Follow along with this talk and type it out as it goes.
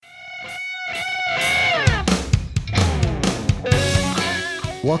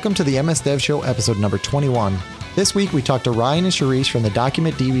Welcome to the MS Dev Show episode number 21. This week we talked to Ryan and Sharish from the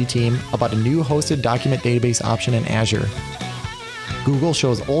DocumentDB team about a new hosted document database option in Azure. Google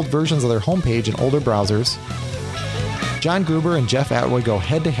shows old versions of their homepage in older browsers. John Gruber and Jeff Atwood go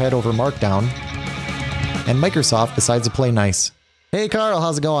head-to-head over Markdown. And Microsoft decides to play nice. Hey Carl,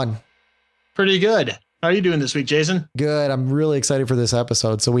 how's it going? Pretty good. How are you doing this week, Jason? Good. I'm really excited for this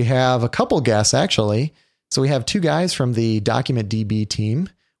episode. So we have a couple guests actually. So we have two guys from the DocumentDB team.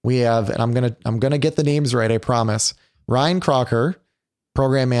 We have, and I'm gonna get the names right, I promise. Ryan Crocker,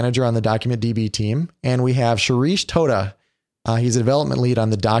 program manager on the DocumentDB team, and we have Sharish Toda. He's a development lead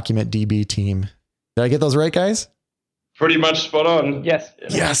on the DocumentDB team. Did I get those right, guys? Pretty much spot on. Yes.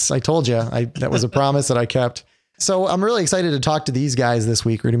 Yes, I told you. That was a promise that I kept. So I'm really excited to talk to these guys this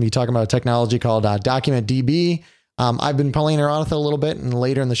week. We're going to be talking about a technology called DocumentDB. I've been playing around with it a little bit, and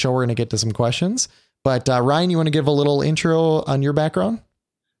later in the show, we're going to get to some questions. But Ryan, you want to give a little intro on your background?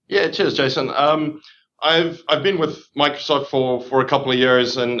 Yeah, cheers, Jason. I've been with Microsoft for a couple of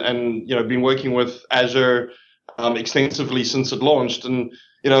years, and been working with Azure extensively since it launched. And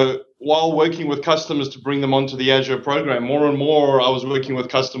while working with customers to bring them onto the Azure program, more and more I was working with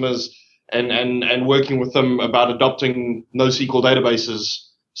customers and working with them about adopting NoSQL databases,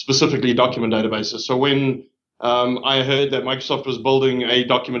 specifically document databases. So when I heard that Microsoft was building a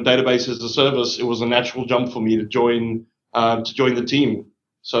document database as a service, it was a natural jump for me to join the team.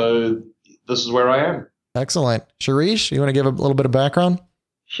 So this is where I am. Excellent. Sharish, you want to give a little bit of background?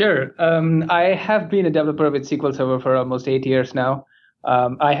 Sure. I have been a developer with SQL Server for almost 8 years now.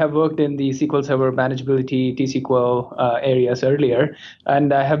 I have worked in the SQL Server manageability, T-SQL areas earlier,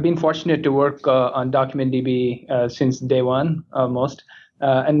 and I have been fortunate to work on DocumentDB since day one almost.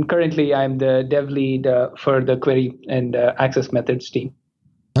 And currently, I'm the dev lead for the query and access methods team.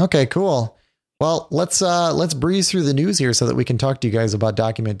 Okay, cool. Well, let's breeze through the news here so that we can talk to you guys about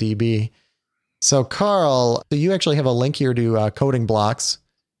DocumentDB. So, Carl, you actually have a link here to Coding Blocks.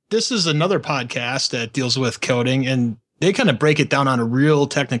 This is another podcast that deals with coding, and they kind of break it down on a real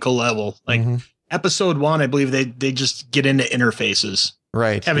technical level. Like episode 1, I believe they just get into interfaces.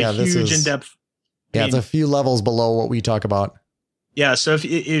 Right. Have a huge in-depth. Yeah, it's a few levels below what we talk about. Yeah. So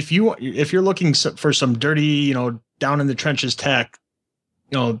if you're looking for some dirty, down in the trenches tech,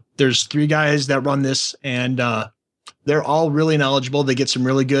 there's 3 guys that run this, and they're all really knowledgeable. They get some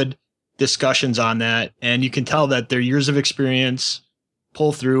really good discussions on that, and you can tell that their years of experience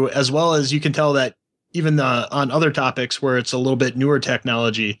pull through, as well as you can tell that even on other topics where it's a little bit newer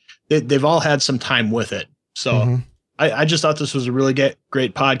technology, they've all had some time with it. So I just thought this was a really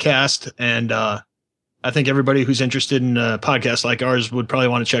great podcast, and I think everybody who's interested in a podcast like ours would probably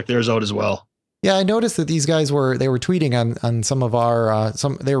want to check theirs out as well. Yeah, I noticed that these guys were tweeting on some of our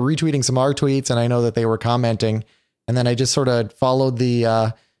they were retweeting some of our tweets, and I know that they were commenting, and then I just sort of followed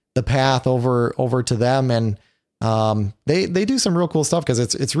the path over to them, and they do some real cool stuff because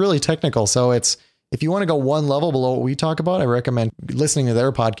it's really technical. So if you want to go one level below what we talk about, I recommend listening to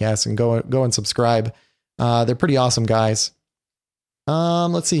their podcast and go and subscribe. They're pretty awesome guys.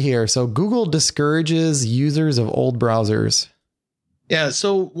 Let's see here. So Google discourages users of old browsers. Yeah.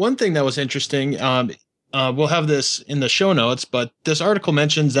 So one thing that was interesting, we'll have this in the show notes, but this article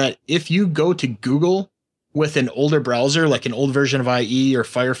mentions that if you go to Google with an older browser, like an old version of IE or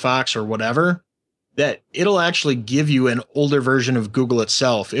Firefox or whatever, that it'll actually give you an older version of Google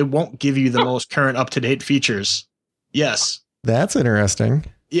itself. It won't give you the most current up-to-date features. Yes. That's interesting.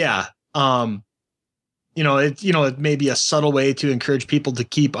 Yeah. It may be a subtle way to encourage people to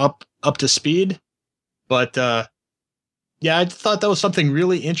keep up to speed, but I thought that was something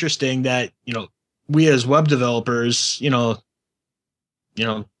really interesting that, we as web developers, it's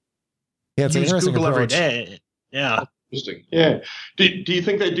an interesting Google approach. Every day. Yeah. Interesting. Yeah. Do you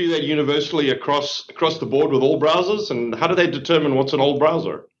think they do that universally across the board with all browsers? And how do they determine what's an old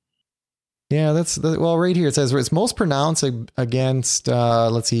browser? Yeah, well, right here it says it's most pronounced against,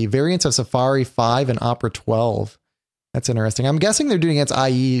 variants of Safari 5 and Opera 12. That's interesting. I'm guessing they're doing it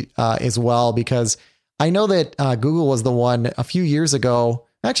against IE as well, because I know that Google was the one a few years ago.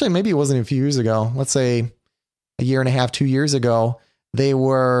 Actually, maybe it wasn't a few years ago. Let's say a year and a half, 2 years ago. They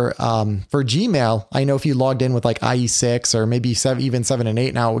were, for Gmail, I know if you logged in with like IE6 or maybe even 7 and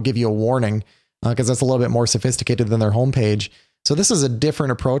 8 now, it would give you a warning because that's a little bit more sophisticated than their homepage. So this is a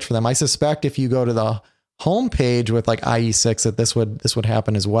different approach for them. I suspect if you go to the homepage with like IE6 that this would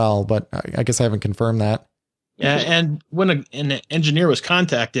happen as well, but I guess I haven't confirmed that. Yeah, and when an engineer was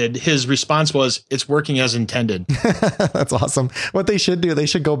contacted, his response was, "It's working as intended." That's awesome. What they should do, they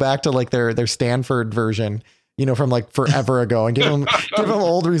should go back to like their Stanford version from like forever ago and give them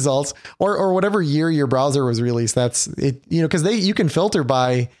old results or whatever year your browser was released. That's it, because you can filter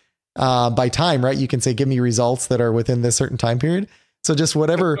by time, right? You can say, give me results that are within this certain time period. So just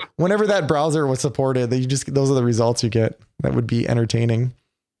whenever that browser was supported, those are the results you get. That would be entertaining.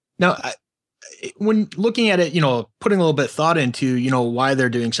 Now, when looking at it, putting a little bit of thought into, why they're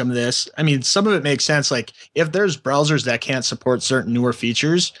doing some of this, I mean, some of it makes sense. Like if there's browsers that can't support certain newer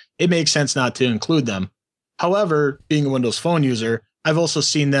features, it makes sense not to include them. However, being a Windows Phone user, I've also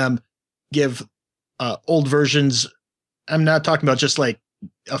seen them give old versions. I'm not talking about just like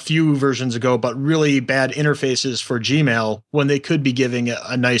a few versions ago, but really bad interfaces for Gmail when they could be giving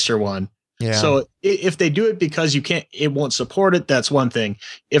a nicer one. Yeah. So if they do it because it won't support it, that's one thing.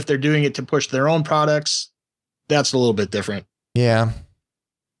 If they're doing it to push their own products, that's a little bit different. Yeah.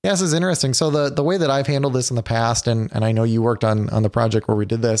 Yeah, this is interesting. So the way that I've handled this in the past, and I know you worked on the project where we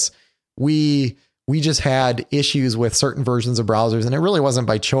did this, we just had issues with certain versions of browsers, and it really wasn't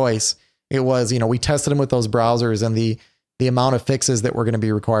by choice. It was, we tested them with those browsers, and the amount of fixes that were going to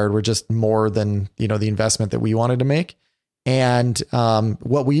be required were just more than, the investment that we wanted to make. And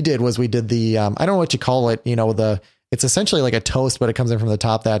what we did was we did the, I don't know what you call it, it's essentially like a toast, but it comes in from the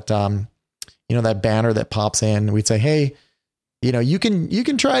top, that, that banner that pops in. We'd say, hey, you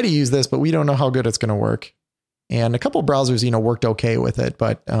can try to use this, but we don't know how good it's going to work. And a couple of browsers, worked okay with it,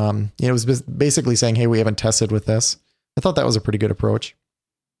 but it was basically saying, hey, we haven't tested with this. I thought that was a pretty good approach.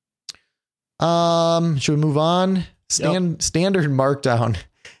 Should we move on? Standard Markdown.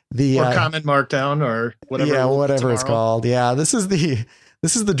 Or Common Markdown or whatever. Yeah, whatever it's called. Yeah, this is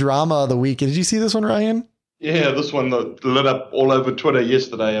the drama of the week. Did you see this one, Ryan? Yeah, this one lit up all over Twitter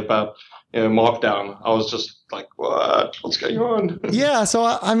yesterday about Markdown. I was just like, what's going on? Yeah, so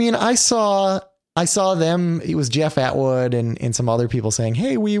I mean, I saw them. It was Jeff Atwood and some other people saying,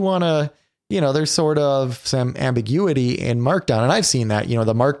 hey, we want to, there's sort of some ambiguity in Markdown. And I've seen that,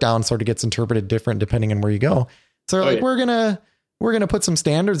 the Markdown sort of gets interpreted different depending on where you go. So they're like, we're going to put some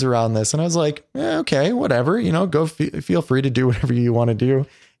standards around this. And I was like, okay, whatever, go feel free to do whatever you want to do.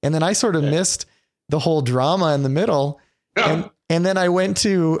 And then I sort of missed the whole drama in the middle. Yeah. And then I went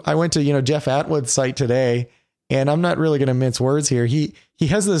to Jeff Atwood's site today, and I'm not really going to mince words here. He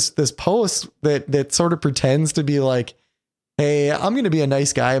has this post that sort of pretends to be like, hey, I'm going to be a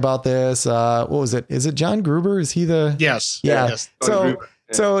nice guy about this. What was it? Is it John Gruber? Is he the? Yes. Yeah. Yes.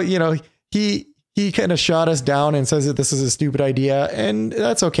 So, he kind of shot us down and says that this is a stupid idea, and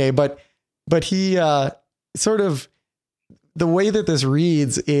that's okay. But he sort of, the way that this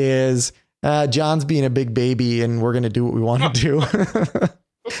reads is John's being a big baby and we're going to do what we want to do.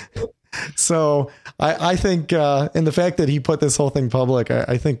 So I think, and the fact that he put this whole thing public,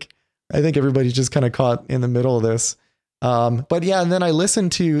 I think everybody's just kind of caught in the middle of this. But yeah, and then I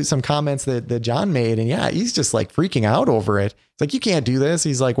listened to some comments that John made, and yeah, he's just like freaking out over it. It's like, you can't do this.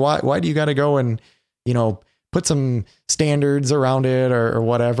 He's like, why do you got to go and, put some standards around it or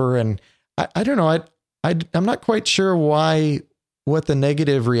whatever. And I don't know. I'm not quite sure what the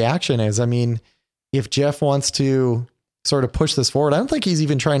negative reaction is. I mean, if Jeff wants to sort of push this forward, I don't think he's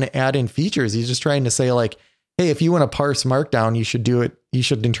even trying to add in features. He's just trying to say like, hey, if you want to parse Markdown, you should do it. You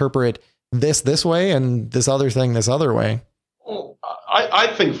should interpret this way and this other thing this other way. Well,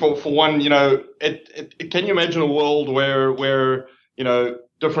 I think for one, can you imagine a world where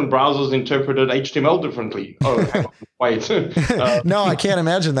different browsers interpreted HTML differently? Oh, hang on, wait. No, I can't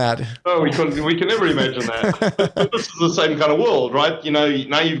imagine that. No, we can never imagine that. This is the same kind of world, right? Now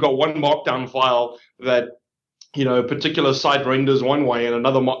you've got one Markdown file that a particular site renders one way and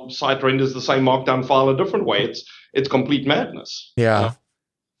another site renders the same Markdown file a different way. It's complete madness. Yeah.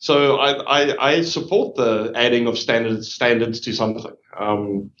 So I support the adding of standards to something.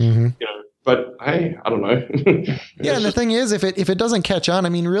 But hey, I don't know. Yeah, and the thing is, if it doesn't catch on, I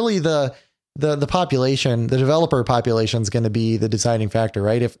mean, really the population, the developer population is going to be the deciding factor,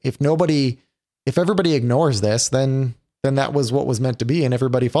 right? If everybody ignores this, then that was what was meant to be, and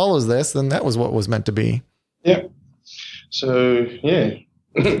everybody follows this, then that was what was meant to be. Yeah. So yeah.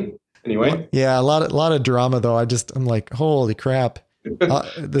 Anyway. Yeah, a lot of drama though. I'm like, holy crap.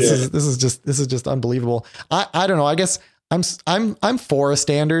 This is just unbelievable. I don't know. I guess I'm for a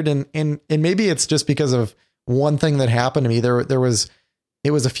standard, and maybe it's just because of one thing that happened to me.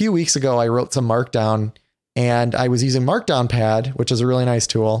 It was a few weeks ago. I wrote some Markdown, and I was using Markdown Pad, which is a really nice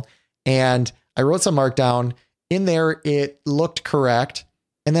tool. And I wrote some Markdown in there. It looked correct.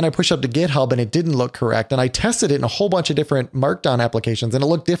 And then I pushed up to GitHub and it didn't look correct. And I tested it in a whole bunch of different Markdown applications, and it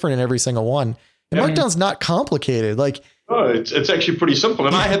looked different in every single one. And Markdown's not complicated. Like, oh, it's actually pretty simple.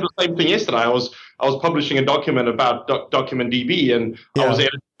 And I had the same thing yesterday. I was publishing a document about DocumentDB, and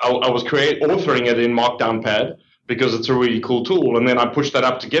I I was authoring it in Markdown Pad because it's a really cool tool. And then I pushed that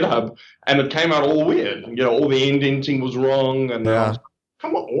up to GitHub, and it came out all weird. All the indenting was wrong, and I was like,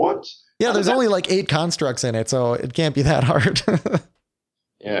 come on, what? Yeah, there's only like 8 constructs in it, so it can't be that hard.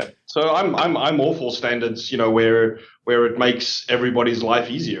 Yeah, so I'm all for standards, where it makes everybody's life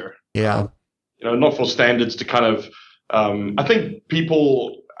easier. Yeah, not for standards to kind of. I think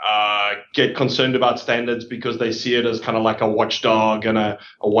people get concerned about standards because they see it as kind of like a watchdog and a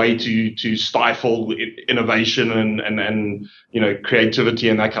way to stifle innovation and creativity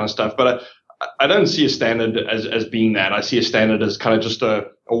and that kind of stuff. But I don't see a standard as being that. I see a standard as kind of just a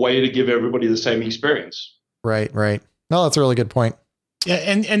way to give everybody the same experience. Right. No, that's a really good point. Yeah,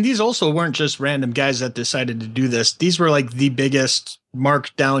 and these also weren't just random guys that decided to do this. These were like the biggest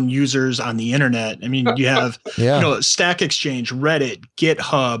Markdown users on the internet. I mean, you have Stack Exchange, Reddit,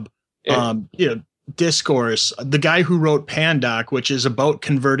 GitHub, Discourse, the guy who wrote Pandoc, which is about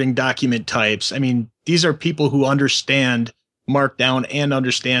converting document types. I mean, these are people who understand Markdown and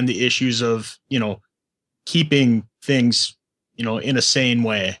understand the issues of, keeping things, in a sane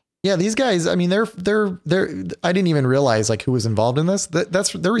way. Yeah, these guys, I mean, they're I didn't even realize like who was involved in this.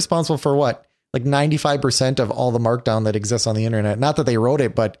 They're responsible for what? Like 95% of all the Markdown that exists on the internet. Not that they wrote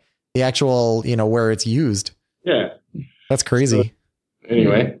it, but the actual, where it's used. Yeah. That's crazy. So,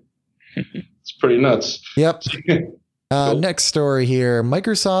 anyway, it's pretty nuts. Yep. Next story here.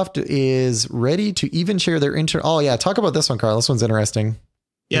 Microsoft is ready to even share their Oh yeah. Talk about this one, Carl. This one's interesting.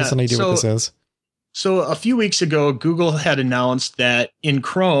 Yeah. Give us an idea what this is. So a few weeks ago, Google had announced that in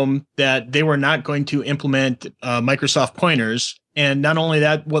Chrome that they were not going to implement Microsoft pointers. And not only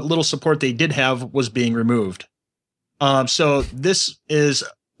that, what little support they did have was being removed. So this is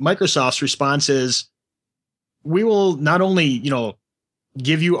Microsoft's response is, we will not only,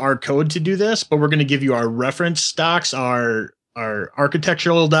 give you our code to do this, but we're going to give you our reference stocks, our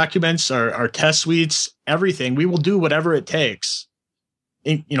architectural documents, our test suites, everything. We will do whatever it takes.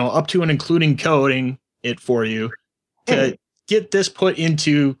 Up to and including coding it for you to get this put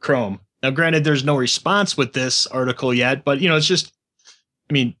into Chrome. Now, granted, there's no response with this article yet, but it's just,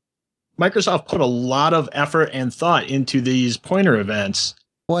 Microsoft put a lot of effort and thought into these pointer events.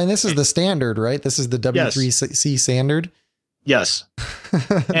 Well, and this is the standard, right? This is the W3C standard. Yes.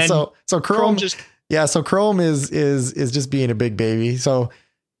 And so Chrome just, so Chrome is just being a big baby. So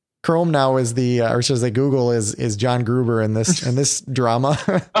Chrome now is or should I say Google is John Gruber in this drama.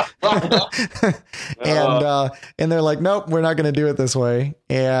 And they're like, nope, we're not going to do it this way.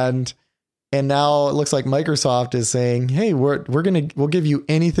 And now it looks like Microsoft is saying, hey, we'll give you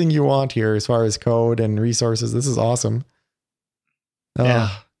anything you want here as far as code and resources. This is awesome. Yeah.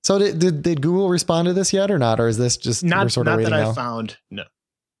 So did Google respond to this yet or not? Or is this just not we're sort of waiting that I now? found?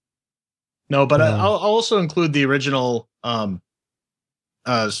 No, but I'll also include the original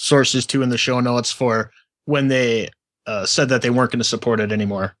sources too in the show notes for when they said that they weren't going to support it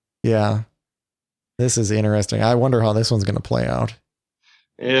anymore. Yeah. This is interesting. I wonder how this one's going to play out.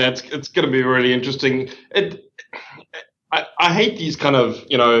 Yeah, it's going to be really interesting. I hate these kind of,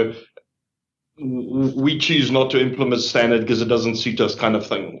 we choose not to implement standard because it doesn't suit us kind of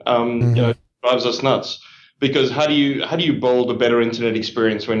thing. It drives us nuts. Because how do you build a better internet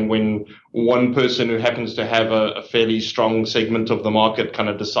experience when one person who happens to have a fairly strong segment of the market kind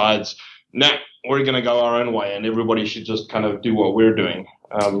of decides, nah, we're going to go our own way and everybody should just kind of do what we're doing.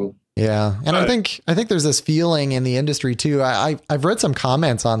 Yeah. And I think there's this feeling in the industry too. I've read some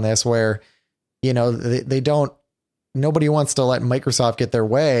comments on this where, nobody wants to let Microsoft get their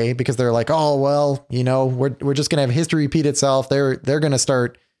way because they're like, oh, well, we're just going to have history repeat itself. They're going to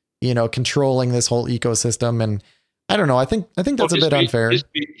start, controlling this whole ecosystem. And I don't know. I think that's a bit unfair.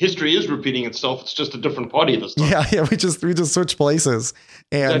 History is repeating itself. It's just a different party this time. Yeah. We just switch places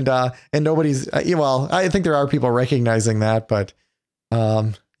and nobody's, I think there are people recognizing that, but,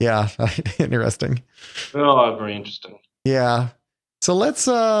 yeah, interesting. Oh, very interesting. Yeah. So let's,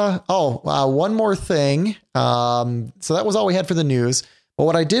 one more thing. So that was all we had for the news. But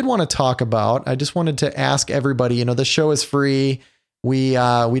what I did want to talk about, I just wanted to ask everybody, the show is free. We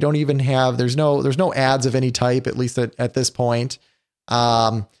don't even have, there's no ads of any type, at least at this point.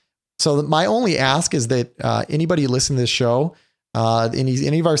 So my only ask is that, anybody listen to this show,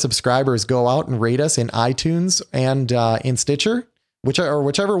 any of our subscribers go out and rate us in iTunes and, in Stitcher,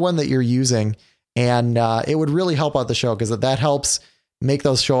 whichever one that you're using. And, it would really help out the show because that helps make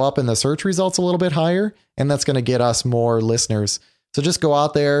those show up in the search results a little bit higher. And that's going to get us more listeners. So just go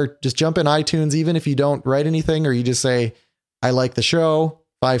out there, just jump in iTunes, even if you don't write anything, or you just say, I like the show,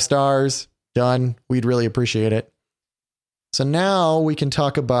 5 stars, done. We'd really appreciate it. So now we can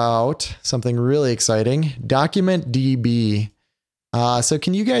talk about something really exciting, DocumentDB. So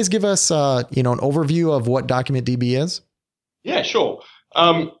can you guys give us, an overview of what DocumentDB is? Yeah, sure.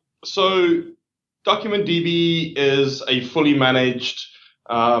 So DocumentDB is a fully managed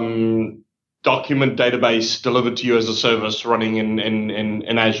document database delivered to you as a service running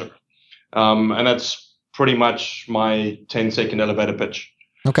in Azure. And that's pretty much my 10-second elevator pitch.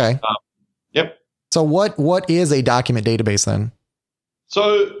 Okay. Yep. So what is a document database then?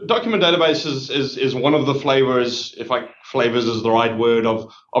 So document database is one of the flavors, if flavors is the right word,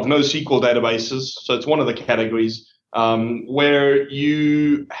 of NoSQL databases. So it's one of the categories where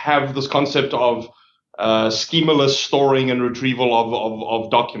you have this concept of schemaless storing and retrieval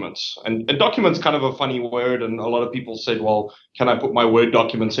of documents. And documents kind of a funny word, and a lot of people said, well, can I put my Word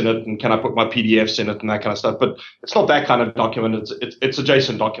documents in it, and can I put my PDFs in it, and that kind of stuff. But it's not that kind of document. It's a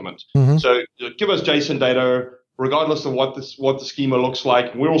JSON document. Mm-hmm. So give us JSON data, regardless of what the schema looks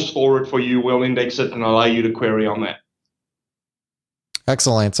like. We'll store it for you. We'll index it and allow you to query on that.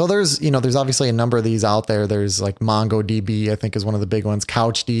 Excellent. So there's obviously a number of these out there. There's like MongoDB, I think is one of the big ones.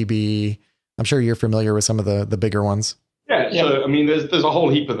 CouchDB. I'm sure you're familiar with some of the bigger ones. Yeah. So, I mean, there's a whole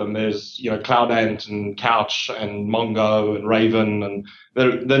heap of them. There's, CloudAnt and Couch and Mongo and Raven. And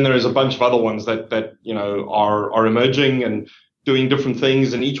then there is a bunch of other ones that are emerging and doing different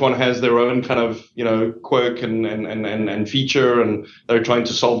things, and each one has their own kind of quirk and feature, and they're trying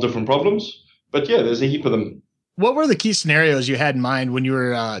to solve different problems. But yeah, there's a heap of them. What were the key scenarios you had in mind when you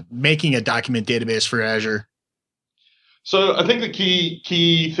were making a document database for Azure? So I think the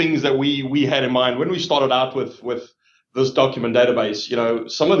key things that we had in mind when we started out with this document database,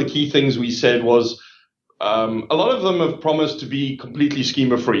 some of the key things we said was a lot of them have promised to be completely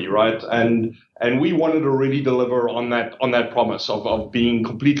schema free, right? And we wanted to really deliver on that promise of being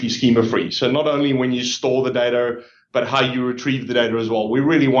completely schema free. So not only when you store the data, but how you retrieve the data as well. We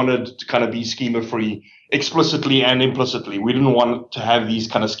really wanted to kind of be schema free explicitly and implicitly. We didn't want to have these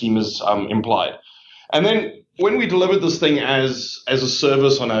kind of schemas implied. And then when we delivered this thing as a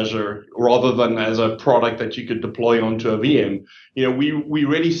service on Azure rather than as a product that you could deploy onto a VM, we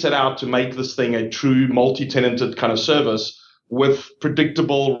really set out to make this thing a true multi-tenanted kind of service with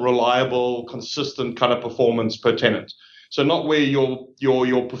predictable, reliable, consistent kind of performance per tenant. So not where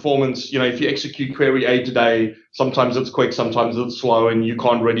your performance, if you execute query A today, sometimes it's quick, sometimes it's slow, and you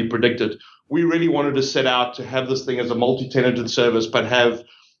can't really predict it. We really wanted to set out to have this thing as a multi-tenanted service, but have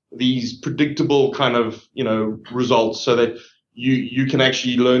these predictable kind of, results so that you can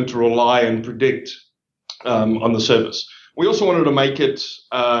actually learn to rely and predict on the service. We also wanted to make it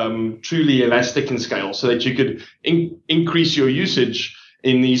truly elastic in scale so that you could increase your usage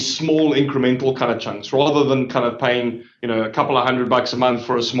in these small incremental kind of chunks rather than kind of paying, a couple of $100 a month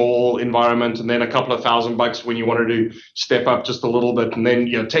for a small environment and then a couple of $1,000 when you wanted to step up just a little bit, and then,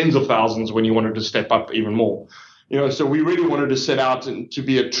 tens of thousands when you wanted to step up even more. So we really wanted to set out to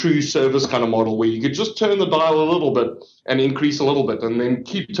be a true service kind of model where you could just turn the dial a little bit and increase a little bit and then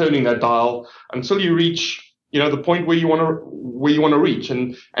keep turning that dial until you reach, the point where you want to reach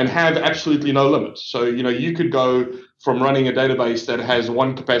and have absolutely no limit. So, you could go from running a database that has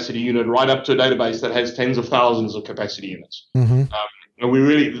one capacity unit right up to a database that has tens of thousands of capacity units. Mm-hmm.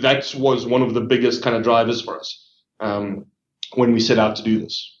 And that was one of the biggest kind of drivers for us when we set out to do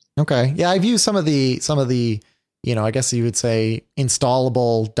this. Okay. Yeah. I've used some of the, I guess you would say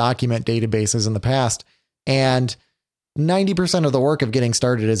installable document databases in the past, and 90% of the work of getting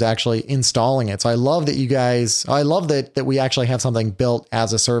started is actually installing it. So I love that we actually have something built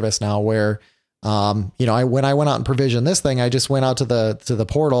as a service now where, when I went out and provisioned this thing, I just went out to the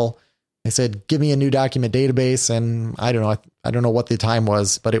portal. I said, give me a new document database. And I don't know what the time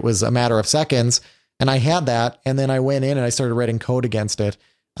was, but it was a matter of seconds. And I had that. And then I went in and I started writing code against it.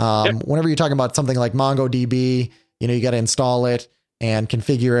 Whenever you're talking about something like MongoDB, you got to install it and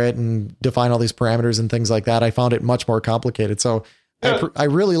configure it and define all these parameters and things like that. I found it much more complicated. So I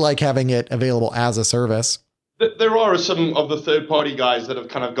really like having it available as a service. There are some of the third-party guys that have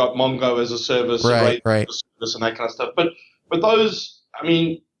kind of got Mongo as a service, right, and that kind of stuff. But those, I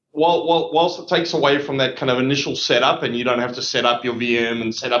mean, whilst it takes away from that kind of initial setup, and you don't have to set up your VM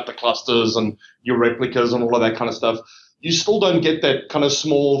and set up the clusters and your replicas and all of that kind of stuff, you still don't get that kind of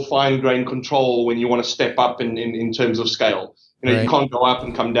small, fine-grained control when you want to step up in terms of scale. Right. You can't go up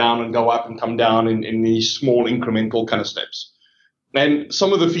and come down and go up and come down in these small incremental kind of steps. And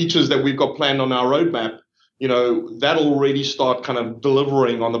some of the features that we've got planned on our roadmap, that'll already start kind of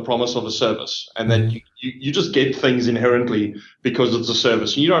delivering on the promise of a service. And then you just get things inherently because it's a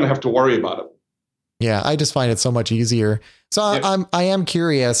service. And you don't have to worry about it. Yeah, I just find it so much easier. So I am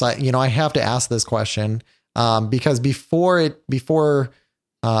curious. I have to ask this question because before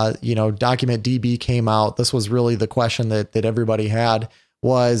Document DB came out, this was really the question that everybody had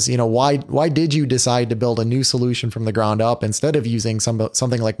was, why did you decide to build a new solution from the ground up instead of using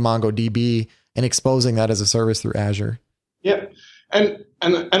something like MongoDB and exposing that as a service through Azure? Yeah. And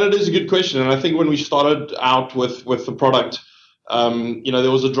it is a good question. And I think when we started out with the product,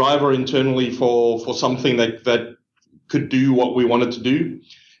 there was a driver internally for something that could do what we wanted to do.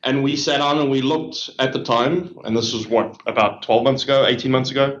 And we sat down and we looked at the time, and this was about 12 months ago, 18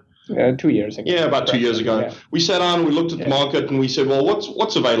 months ago? 2 years ago. Yeah, about 2 years ago. Yeah. We sat down and we looked at the market and we said, well,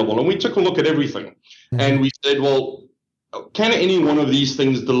 what's available? And we took a look at everything. Mm-hmm. And we said, well, can any one of these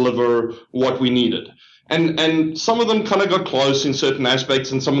things deliver what we needed? And some of them kind of got close in certain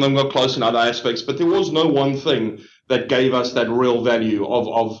aspects and some of them got close in other aspects, but there was no one thing that gave us that real value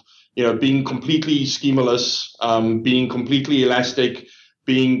of being completely schemaless, being completely elastic,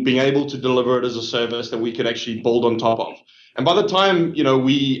 being able to deliver it as a service that we could actually build on top of. And by the time,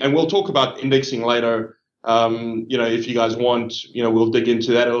 we'll talk about indexing later, if you guys want, we'll dig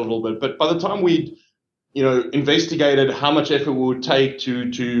into that a little bit. But by the time we, investigated how much effort it would take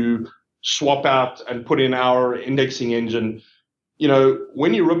to swap out and put in our indexing engine,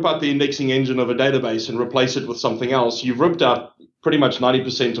 when you rip out the indexing engine of a database and replace it with something else, you've ripped out pretty much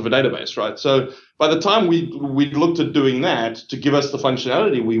 90% of a database, right? So by the time we looked at doing that to give us the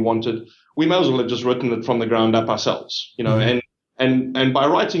functionality we wanted, we may as well have just written it from the ground up ourselves, mm-hmm. and by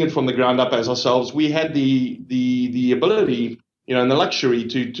writing it from the ground up as ourselves, we had the ability, and the luxury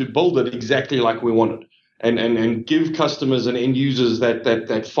to build it exactly like we wanted, and give customers and end users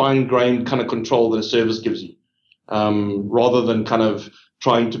that fine-grained kind of control that a service gives you, rather than kind of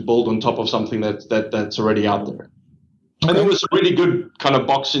trying to build on top of something that's already out there. Okay. And there was some really good kind of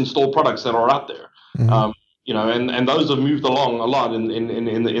box install products that are out there. Mm-hmm. And those have moved along a lot in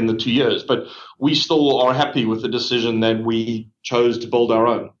the 2 years, but we still are happy with the decision that we chose to build our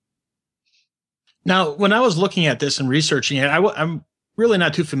own. Now, when I was looking at this and researching it, I'm really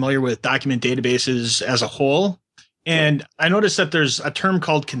not too familiar with document databases as a whole. And I noticed that there's a term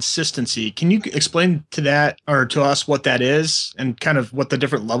called consistency. Can you explain to that or to us what that is and kind of what the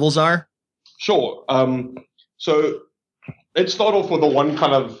different levels are? Sure. So let's start off with the one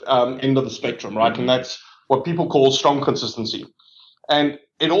kind of end of the spectrum, right? And that's what people call strong consistency. And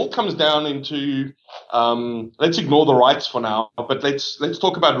it all comes down into, let's ignore the writes for now, but let's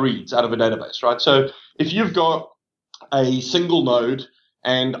talk about reads out of a database, right? So if you've got a single node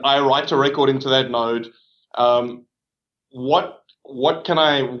and I write a record into that node, when can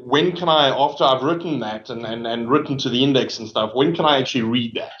I, after I've written that and written to the index and stuff, when can I actually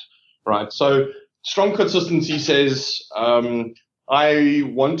read that, right? So strong consistency says, I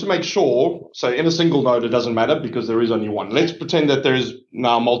want to make sure, so in a single node, it doesn't matter because there is only one. Let's pretend that there is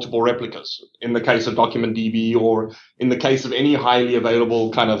now multiple replicas in the case of Document DB or in the case of any highly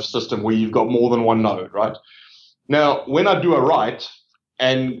available kind of system where you've got more than one node, right? Now, when I do a write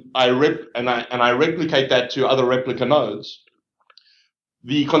and I replicate that to other replica nodes,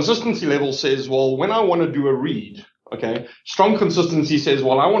 the consistency level says, well, when I want to do a read, okay, strong consistency says,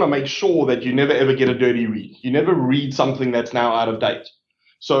 well, I want to make sure that you never ever get a dirty read. You never read something that's now out of date.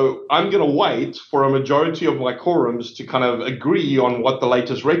 So I'm going to wait for a majority of my quorums to kind of agree on what the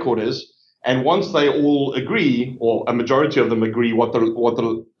latest record is. And once they all agree, or a majority of them agree what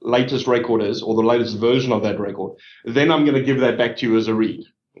the latest record is, or the latest version of that record, then I'm going to give that back to you as a read.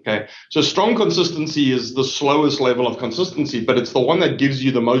 Okay. So strong consistency is the slowest level of consistency, but it's the one that gives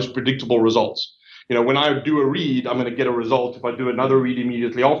you the most predictable results. When I do a read, I'm going to get a result. If I do another read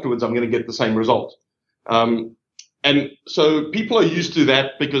immediately afterwards, I'm going to get the same result. And so people are used to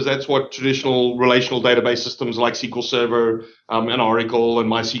that because that's what traditional relational database systems like SQL Server and Oracle and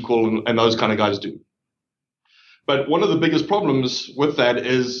MySQL and those kind of guys do. But one of the biggest problems with that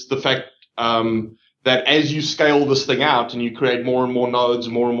is the fact that as you scale this thing out and you create more and more nodes,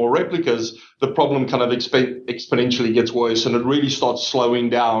 more and more replicas, the problem kind of exponentially gets worse, and it really starts slowing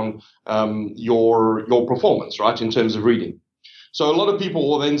down your performance, right, in terms of reading. So a lot of people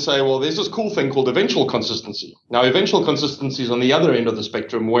will then say, well, there's this cool thing called eventual consistency. Now, eventual consistency is on the other end of the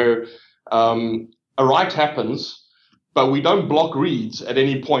spectrum where a write happens, but we don't block reads at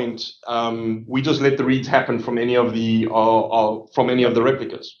any point. We just let the reads happen from any of the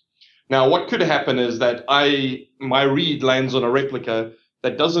replicas. Now, what could happen is that my read lands on a replica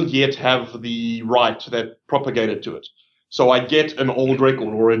that doesn't yet have the write that propagated to it. So I get an old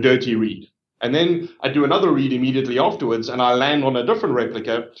record or a dirty read. And then I do another read immediately afterwards, and I land on a different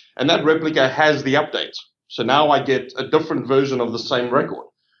replica, and that replica has the update. So now I get a different version of the same record.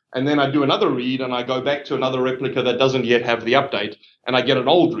 And then I do another read, and I go back to another replica that doesn't yet have the update, and I get an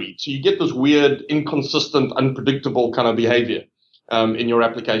old read. So you get this weird, inconsistent, unpredictable kind of behavior. in your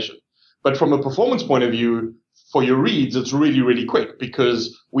application. But from a performance point of view, for your reads, it's really, really quick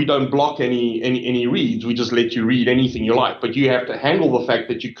because we don't block any reads. We just let you read anything you like. But you have to handle the fact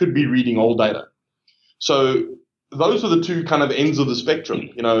that you could be reading old data. So those are the two kind of ends of the spectrum,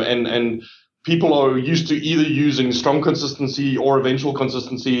 and people are used to either using strong consistency or eventual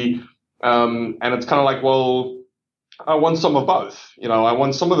consistency. And it's kind of like, well, I want some of both. I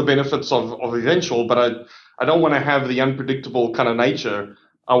want some of the benefits of eventual, but I don't want to have the unpredictable kind of nature.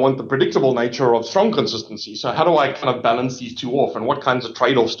 I want the predictable nature of strong consistency. So how do I kind of balance these two off, and what kinds of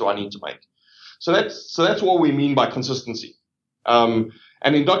trade-offs do I need to make? So that's what we mean by consistency.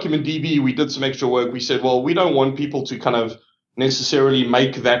 And in DocumentDB, we did some extra work. We said, well, we don't want people to kind of necessarily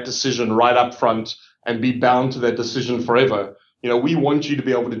make that decision right up front and be bound to that decision forever. We want you to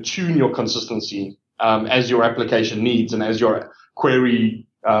be able to tune your consistency as your application needs and as your query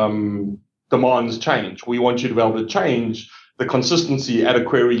demands change. We want you to be able to change the consistency at a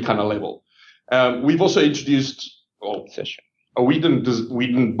query kind of level. We've also introduced, we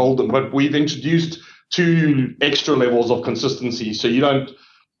didn't build them, but we've introduced 2 extra levels of consistency.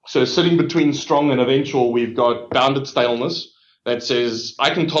 So sitting between strong and eventual, we've got bounded staleness that says I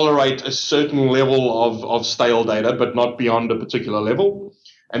can tolerate a certain level of stale data, but not beyond a particular level.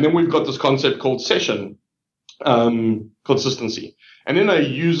 And then we've got this concept called session consistency. And in a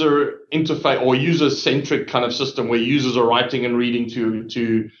user interface or user-centric kind of system where users are writing and reading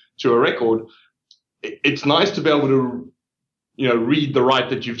to a record, it's nice to be able to, read the write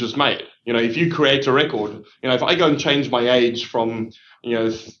that you've just made. If you create a record, if I go and change my age from,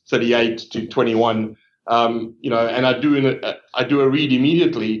 38 to 21, and I do a read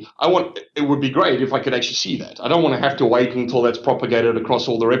immediately, it would be great if I could actually see that. I don't want to have to wait until that's propagated across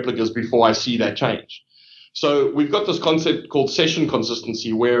all the replicas before I see that change. So we've got this concept called session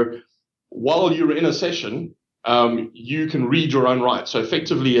consistency, where while you're in a session, you can read your own write. So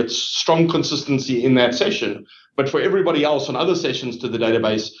effectively, it's strong consistency in that session. But for everybody else on other sessions to the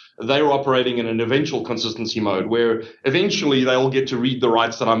database, they're operating in an eventual consistency mode, where eventually they'll get to read the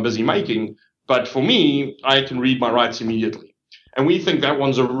writes that I'm busy making. But for me, I can read my writes immediately. And we think that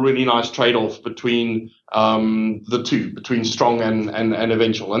one's a really nice trade-off between the two, between strong and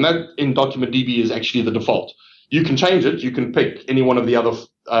eventual. And that in DocumentDB is actually the default. You can change it. You can pick any one of the other,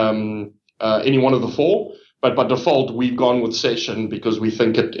 any one of the 4. But by default, we've gone with session because we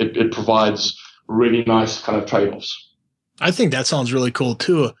think it provides really nice kind of trade-offs. I think that sounds really cool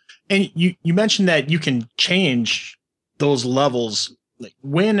too. And you mentioned that you can change those levels. Like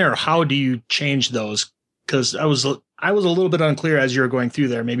when or how do you change those? Because I was a little bit unclear as you were going through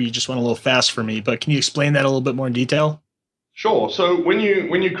there. Maybe you just went a little fast for me, but can you explain that a little bit more in detail? Sure. So when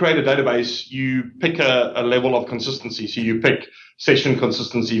you create a database, you pick a level of consistency. So you pick session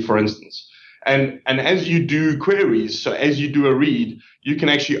consistency, for instance. And as you do queries, so as you do a read, you can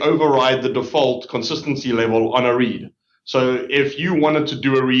actually override the default consistency level on a read. So if you wanted to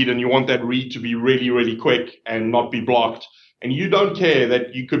do a read and you want that read to be really, really quick and not be blocked, and you don't care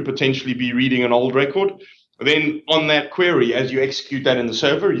that you could potentially be reading an old record, then on that query, as you execute that in the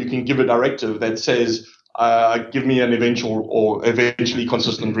server, you can give a directive that says, give me an eventual or eventually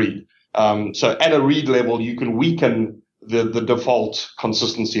consistent read. So at a read level, you can weaken the default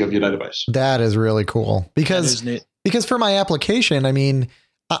consistency of your database. That is really cool because for my application, I mean,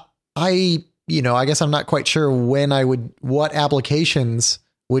 I guess I'm not quite sure what applications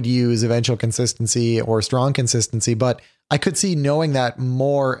would use eventual consistency or strong consistency, but I could see knowing that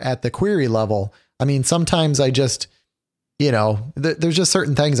more at the query level. I mean, sometimes I just, there's just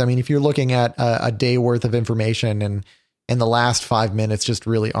certain things. I mean, if you're looking at a day worth of information and the last 5 minutes just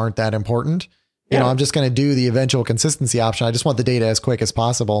really aren't that important, I'm just going to do the eventual consistency option. I just want the data as quick as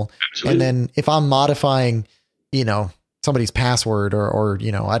possible. Absolutely. And then if I'm modifying, somebody's password or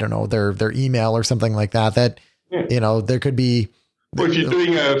I don't know, their email or something like that, there could be. Or if you're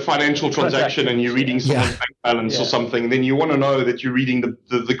doing a financial transaction and you're reading someone's bank balance or something, then you want to know that you're reading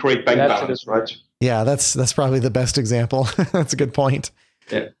the correct bank balance, right? Yeah, that's probably the best example. That's a good point.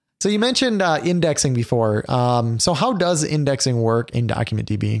 Yeah. So you mentioned indexing before. So how does indexing work in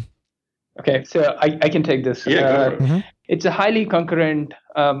DocumentDB? Okay, so I can take this. It's a highly concurrent,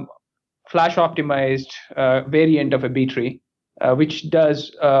 flash optimized variant of a B tree, which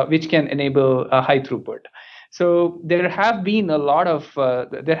can enable a high throughput. So there has been a lot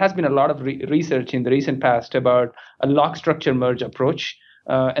of research in the recent past about a log structure merge approach,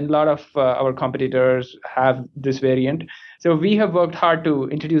 and a lot of our competitors have this variant. So we have worked hard to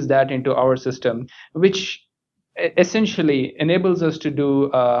introduce that into our system, which essentially enables us to do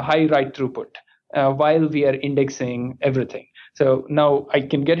high write throughput while we are indexing everything. So now I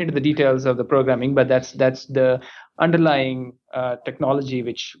can get into the details of the programming, but that's the underlying technology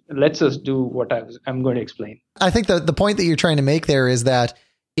which lets us do what I'm going to explain. I think the point that you're trying to make there is that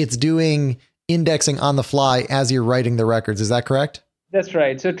it's doing indexing on the fly as you're writing the records. Is that correct? That's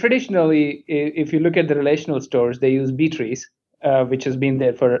right. So traditionally, if you look at the relational stores, they use B trees, which has been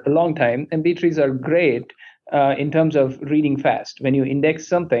there for a long time. And B trees are great in terms of reading fast. When you index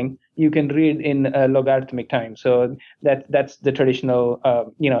something, you can read in a logarithmic time. So that's the traditional,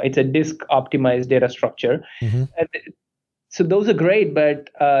 it's a disk optimized data structure. Mm-hmm. So those are great, but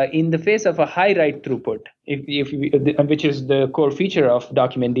in the face of a high write throughput, which is the core feature of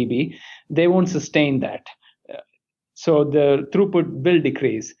DocumentDB, they won't sustain that. So the throughput will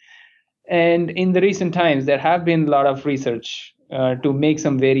decrease. And in the recent times, there have been a lot of research to make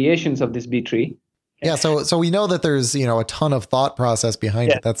some variations of this B tree. Yeah, so we know that there's a ton of thought process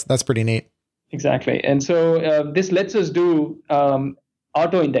behind it. That's pretty neat. Exactly, and so this lets us do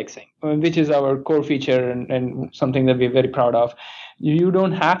auto indexing, which is our core feature and something that we're very proud of. You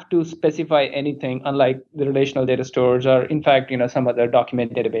don't have to specify anything, unlike the relational data stores or, in fact, some other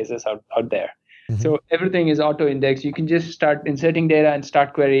document databases out there. Mm-hmm. So everything is auto indexed. You can just start inserting data and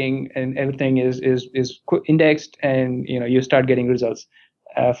start querying, and everything is indexed, and you start getting results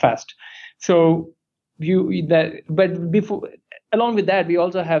fast. So along with that, we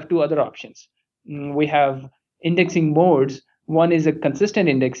also have two other options. We have indexing modes. One is a consistent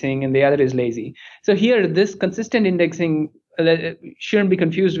indexing, and the other is lazy. So here, this consistent indexing shouldn't be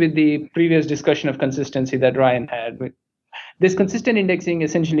confused with the previous discussion of consistency that Ryan had. This consistent indexing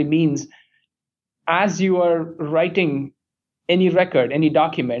essentially means as you are writing any record, any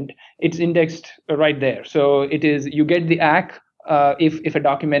document, it's indexed right there. So it is, you get the ACK. If a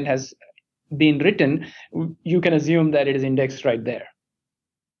document has been written, you can assume that it is indexed right there.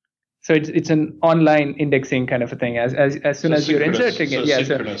 So it's an online indexing kind of a thing. As soon as you're inserting it,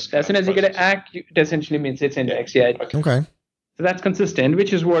 so as soon as you get an ACK, it essentially means it's indexed. Yeah. Okay. So that's consistent,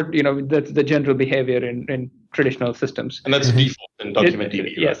 which is what that's the general behavior in traditional systems. And that's the default in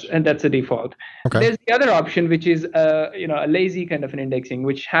DocumentDB. Yes, and that's the default. Okay. There's the other option, which is a lazy kind of an indexing,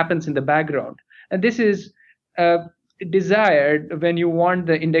 which happens in the background, and this is desired when you want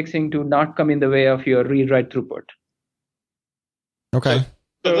the indexing to not come in the way of your read-write throughput. Okay.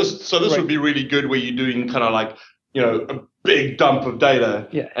 So this would be really good where you're doing kind of like, a big dump of data,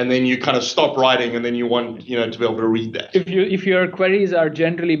 and then you kind of stop writing, and then you want, to be able to read that. If your queries are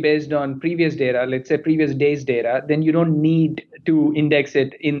generally based on previous data, let's say previous day's data, then you don't need to index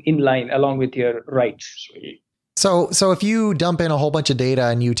it in line along with your writes. Sweet. So if you dump in a whole bunch of data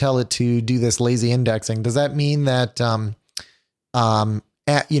and you tell it to do this lazy indexing, does that mean that,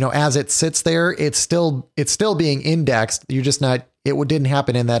 as it sits there, it's still being indexed? You're just not, it didn't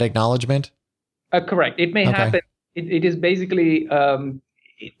happen in that acknowledgement? Correct. It may happen. It is basically,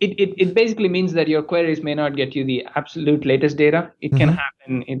 it basically means that your queries may not get you the absolute latest data. It can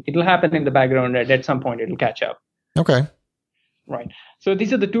happen. It'll happen in the background. At some point, it'll catch up. Okay. Right. So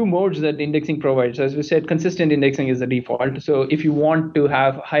these are the two modes that indexing provides. As we said, consistent indexing is the default. So if you want to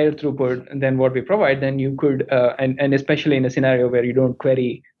have higher throughput than what we provide, then you could, and especially in a scenario where you don't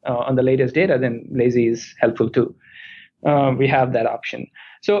query on the latest data, then lazy is helpful too. We have that option.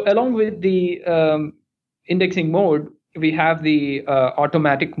 So along with the indexing mode, we have the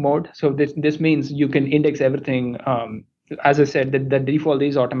automatic mode. So this means you can index everything. As I said, the default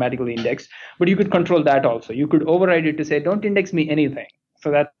is automatically indexed, but you could control that also. You could override it to say, don't index me anything.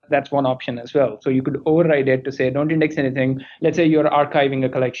 So that's one option as well. So you could override it to say, don't index anything. Let's say you're archiving a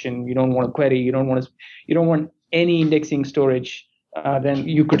collection. You don't want to query. You don't want any indexing storage. Then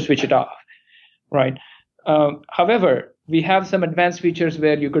you could switch it off, right? However, we have some advanced features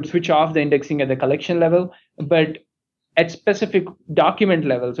where you could switch off the indexing at the collection level, but at specific document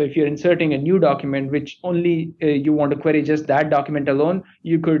level. So if you're inserting a new document, which only you want to query just that document alone,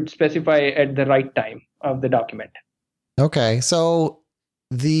 you could specify at the right time of the document. Okay. So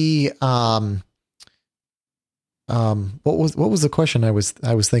the, what was the question I was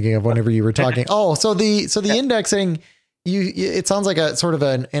thinking of whenever you were talking? Oh, so the indexing, it sounds like a sort of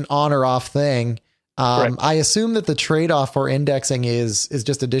an on or off thing. I assume that the trade-off for indexing is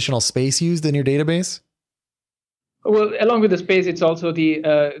just additional space used in your database. Well, along with the space, it's also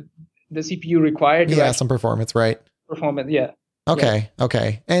the CPU required. Yeah, some performance, right? Performance, yeah. Okay, yeah.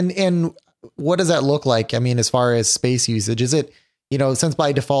 Okay. And what does that look like? I mean, as far as space usage, is it, since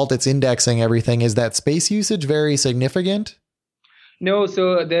by default it's indexing everything, is that space usage very significant? No,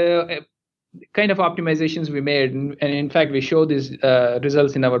 so the kind of optimizations we made, and in fact, we show these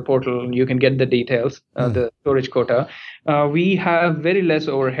results in our portal. You can get the details, the storage quota. We have very less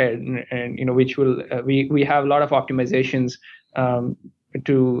overhead, and which will we have a lot of optimizations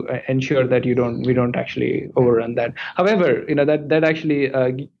to ensure that we don't actually overrun that. However, that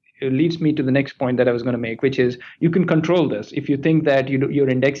actually leads me to the next point that I was going to make, which is you can control this. If you think that you're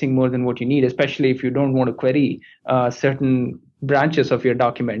indexing more than what you need, especially if you don't want to query certain branches of your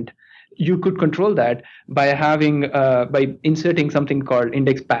document, you could control that by by inserting something called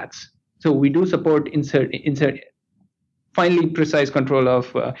index paths. So we do support insert finely precise control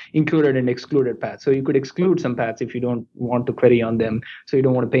of included and excluded paths. So you could exclude some paths if you don't want to query on them, so you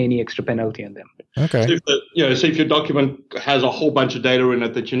don't want to pay any extra penalty on them. Okay. So if your document has a whole bunch of data in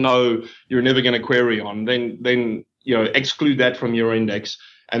it that you're never going to query on, then exclude that from your index,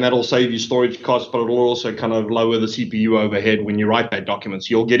 and that'll save you storage costs, but it'll also kind of lower the CPU overhead when you write that document.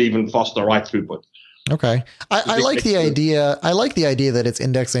 So you'll get even faster write throughput. Okay. I like the idea. I like the idea that it's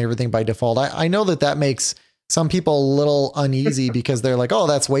indexing everything by default. I know that makes some people a little uneasy because they're like, oh,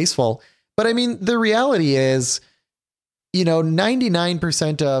 that's wasteful. But I mean, the reality is,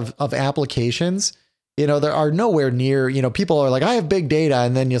 99% of applications, there are nowhere near, people are like, I have big data.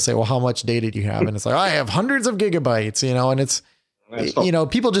 And then you'll say, well, how much data do you have? And it's like, I have hundreds of gigabytes, and it's,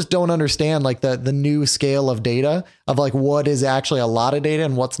 people just don't understand like the new scale of data of like what is actually a lot of data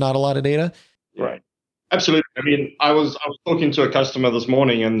and what's not a lot of data. Right. Absolutely. I mean, I was talking to a customer this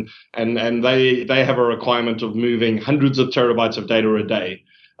morning, and they have a requirement of moving hundreds of terabytes of data a day.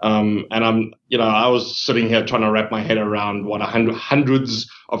 And I was sitting here trying to wrap my head around what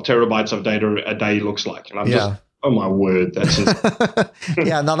hundreds of terabytes of data a day looks like, and I'm just, oh my word, that's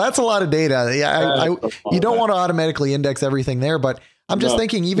yeah. Now that's a lot of data. Yeah, you don't want to automatically index everything there, but I'm just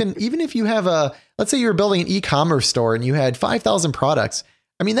thinking, even if you have let's say you're building an e-commerce store and you had 5,000 products.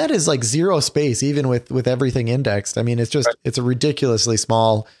 I mean, that is like zero space, even with everything indexed. I mean, it's a ridiculously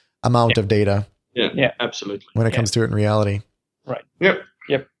small amount of data. Yeah, absolutely. When it comes to it in reality. Right. Yep.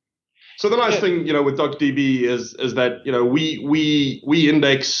 So the nice thing, with DocDB is that, we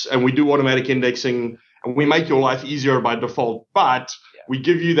index and we do automatic indexing and we make your life easier by default, but we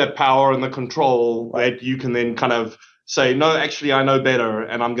give you that power and the control that you can then kind of say, no, actually, I know better,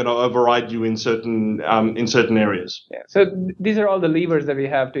 and I'm going to override you in certain areas. Yeah. So these are all the levers that we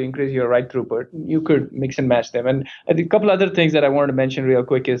have to increase your write throughput. You could mix and match them. And I think a couple other things that I wanted to mention real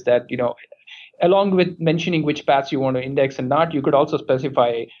quick is that, along with mentioning which paths you want to index and not, you could also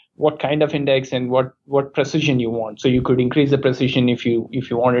specify what kind of index and what precision you want. So you could increase the precision if you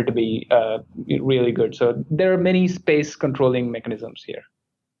want it to be really good. So there are many space controlling mechanisms here.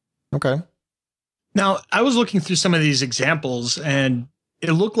 Okay. Now, I was looking through some of these examples, and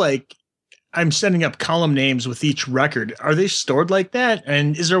it looked like I'm setting up column names with each record. Are they stored like that?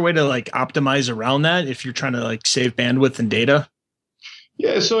 And is there a way to like optimize around that if you're trying to like save bandwidth and data?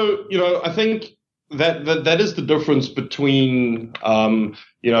 Yeah, so I think that is the difference between having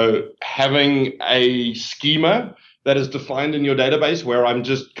a schema that is defined in your database where I'm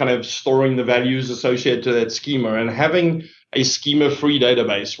just kind of storing the values associated to that schema, and having a schema-free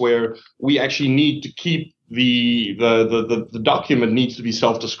database where we actually need to keep the document needs to be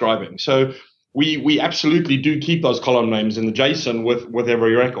self-describing. So we absolutely do keep those column names in the JSON with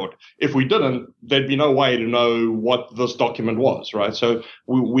every record. If we didn't, there'd be no way to know what this document was, right? So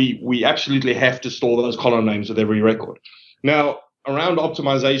we absolutely have to store those column names with every record. Now, around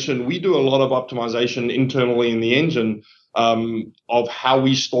optimization, we do a lot of optimization internally in the engine of how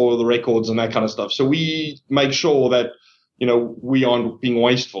we store the records and that kind of stuff. So we make sure that we aren't being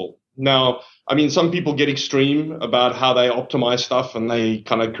wasteful. Now, I mean, some people get extreme about how they optimize stuff, and they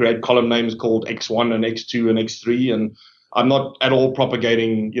kind of create column names called X1 and X2 and X3. And I'm not at all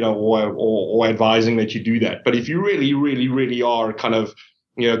propagating, or advising that you do that. But if you really, really, really are kind of,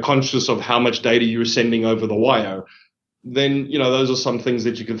 conscious of how much data you're sending over the wire, then, those are some things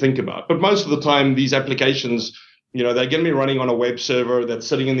that you can think about. But most of the time, these applications, they're going to be running on a web server that's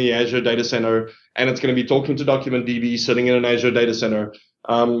sitting in the Azure data center, and it's going to be talking to DocumentDB sitting in an Azure data center.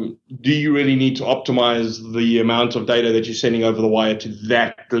 Do you really need to optimize the amount of data that you're sending over the wire to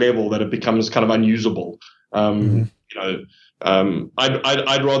that level that it becomes kind of unusable? I'd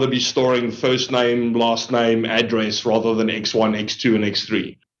rather be storing first name, last name, address rather than X1, X2, and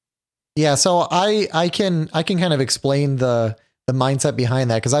X3. Yeah, so I can kind of explain the mindset behind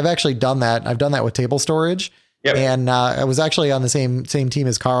that, because I've actually done that. I've done that with table storage. Yep. And I was actually on the same team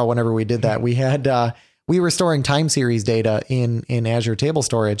as Carl whenever we did that. We had we were storing time series data in Azure Table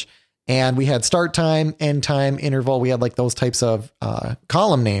Storage, and we had start time, end time, interval. We had like those types of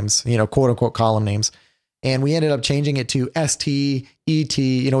column names, quote unquote column names. And we ended up changing it to ST, ET.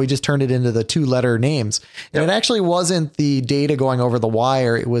 We just turned it into the 2-letter names. And It actually wasn't the data going over the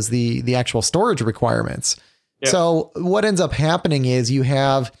wire. It was the actual storage requirements. Yep. So what ends up happening is you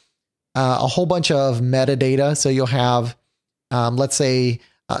have a whole bunch of metadata. So you'll have let's say,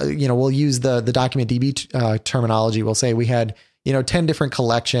 we'll use the document DB terminology. We'll say we had, 10 different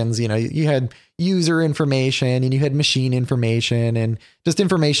collections. You had user information and you had machine information and just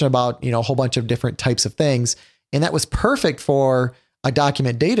information about, a whole bunch of different types of things. And that was perfect for a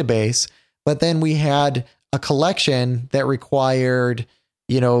document database. But then we had a collection that required,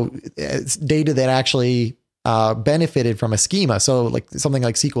 data that actually benefited from a schema. So like something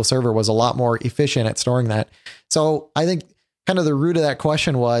like SQL Server was a lot more efficient at storing that. So I think kind of the root of that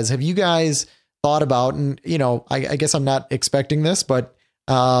question was, have you guys thought about, and I guess I'm not expecting this, but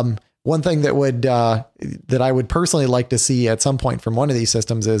one thing that I would personally like to see at some point from one of these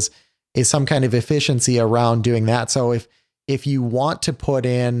systems is some kind of efficiency around doing that. So if you want to put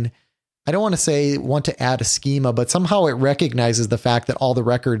in, I don't want to add a schema, but somehow it recognizes the fact that all the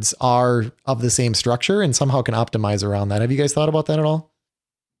records are of the same structure and somehow can optimize around that. Have you guys thought about that at all?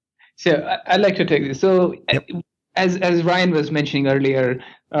 So I'd like to take this. So yep. As Ryan was mentioning earlier,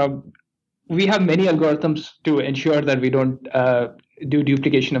 we have many algorithms to ensure that we don't do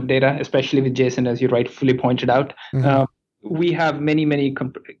duplication of data, especially with JSON, as you rightfully pointed out. Mm-hmm. We have many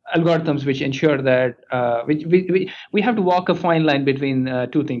algorithms which ensure that we have to walk a fine line between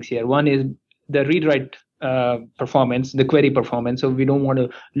two things here. One is the read-write performance, the query performance. So we don't want to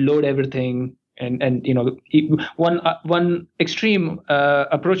load everything. And one extreme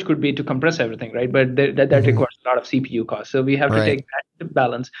approach could be to compress everything, right? But that mm-hmm. requires a lot of CPU cost. So we have to take that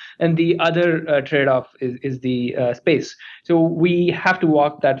balance. And the other trade-off is the space. So we have to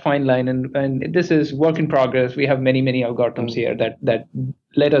walk that fine line, and this is work in progress. We have many algorithms here that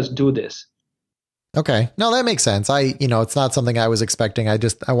let us do this. Okay, no, that makes sense. It's not something I was expecting. I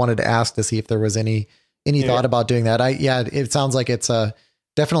wanted to ask to see if there was any thought about doing that. It sounds like it's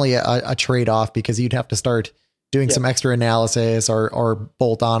definitely a trade-off, because you'd have to start doing some extra analysis or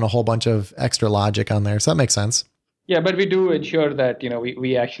bolt on a whole bunch of extra logic on there. So that makes sense. Yeah, but we do ensure that,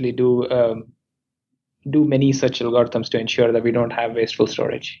 we actually do many such algorithms to ensure that we don't have wasteful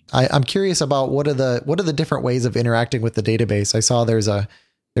storage. I'm curious about what are the different ways of interacting with the database. I saw there's a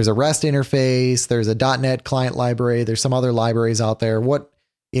REST interface, there's a .NET client library, there's some other libraries out there. What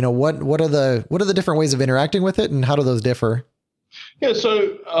are the different ways of interacting with it, and how do those differ? Yeah,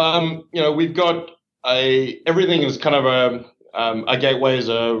 so we've got everything is kind of a gateway is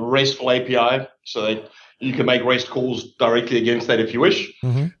a RESTful API, so that you can make REST calls directly against that if you wish.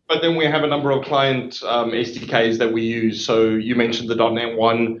 Mm-hmm. But then we have a number of client SDKs that we use. So you mentioned the .NET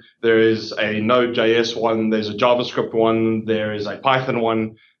one. There is a Node.js one. There's a JavaScript one. There is a Python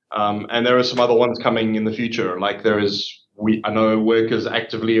one, and there are some other ones coming in the future. Like I know work is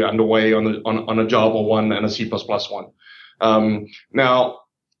actively underway on a Java one and a C++ one. Now,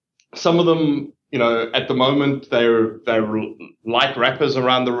 some of them, at the moment, they're like wrappers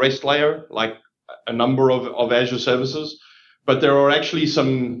around the REST layer, like a number of Azure services. But there are actually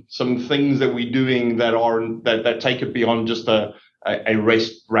some things that we're doing that take it beyond just a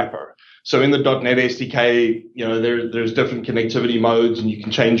REST wrapper. So in the .NET SDK, there's different connectivity modes, and you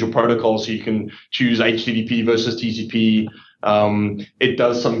can change your protocol. So you can choose HTTP versus TCP. It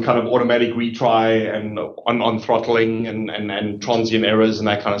does some kind of automatic retry and on throttling and transient errors and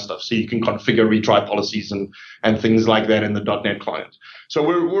that kind of stuff. So you can configure retry policies and things like that in the .NET client. So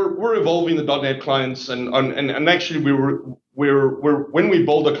we're evolving the .NET clients, and actually we're when we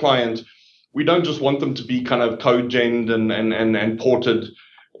build a client, we don't just want them to be kind of code genned and ported.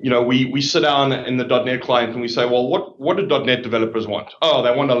 We sit down in the .NET client and we say, well, what do .NET developers want? Oh,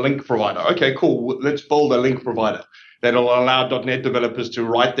 they want a link provider. Okay, cool. Let's build a link provider that'll allow .NET developers to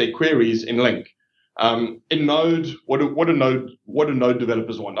write their queries in Link. In Node, what do Node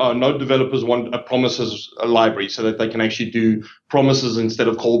developers want? Oh, Node developers want a promises library so that they can actually do promises instead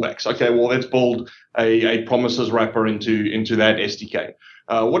of callbacks. Okay, well, let's build a promises wrapper into that SDK.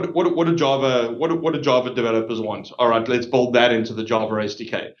 What do Java developers want? All right, let's build that into the Java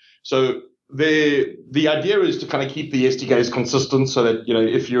SDK. So the idea is to kind of keep the SDKs consistent, so that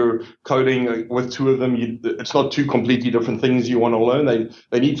if you're coding with two of them, it's not two completely different things you want to learn.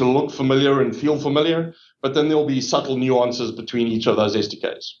 They need to look familiar and feel familiar, but then there'll be subtle nuances between each of those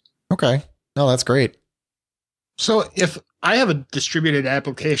SDKs. Okay, no, that's great. So if I have a distributed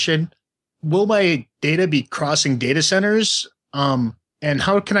application, will my data be crossing data centers? And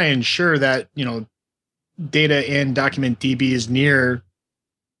how can I ensure that data in Document DB is near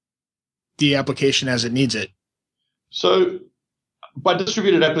the application as it needs it? So by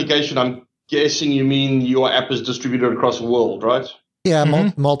distributed application, I'm guessing you mean your app is distributed across the world, right? Yeah,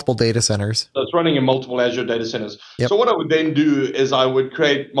 multiple data centers. So it's running in multiple Azure data centers. Yep. So what I would then do is I would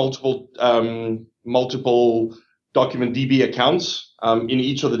create multiple Document DB accounts in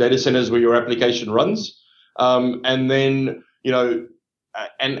each of the data centers where your application runs. And then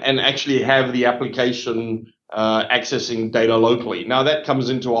and actually have the application accessing data locally. Now that comes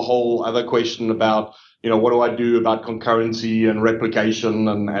into a whole other question about, what do I do about concurrency and replication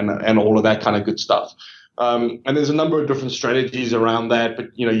and all of that kind of good stuff. And there's a number of different strategies around that, but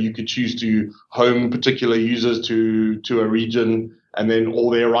you could choose to home particular users to a region, and then all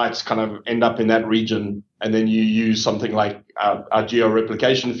their rights kind of end up in that region, and then you use something like our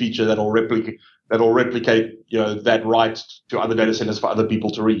geo-replication feature that'll replicate that right to other data centers for other people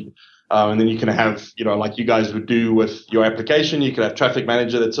to read. And then you can have, like you guys would do with your application, you can have traffic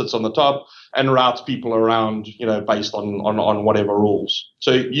manager that sits on the top and routes people around, based on whatever rules.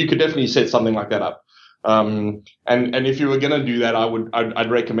 So you could definitely set something like that up. And if you were going to do that,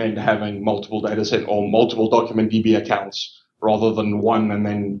 I'd recommend having multiple data set or multiple document DB accounts rather than one, and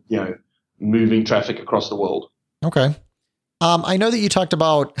then, moving traffic across the world. Okay. I know that you talked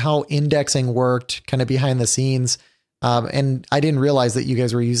about how indexing worked kind of behind the scenes. And I didn't realize that you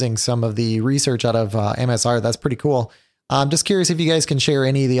guys were using some of the research out of MSR. That's pretty cool. I'm just curious if you guys can share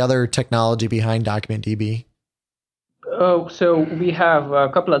any of the other technology behind DocumentDB. So we have a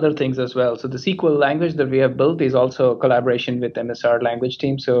couple other things as well. So the SQL language that we have built is also a collaboration with MSR language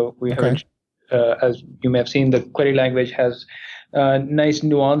team. So we have, as you may have seen, the query language has nice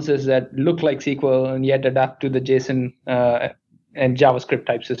nuances that look like SQL and yet adapt to the JSON and JavaScript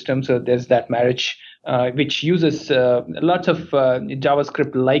type system. So there's that marriage, which uses lots of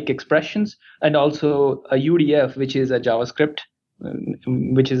JavaScript-like expressions, and also a UDF, which is a JavaScript,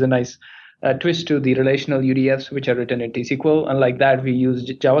 which is a nice twist to the relational UDFs, which are written in T-SQL. Unlike that, we use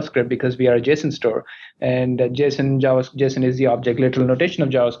JavaScript because we are a JSON store, and JSON is the object literal notation of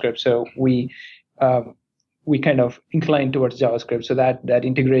JavaScript. So we kind of incline towards JavaScript. So that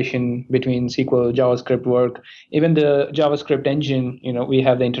integration between SQL, JavaScript work, even the JavaScript engine, we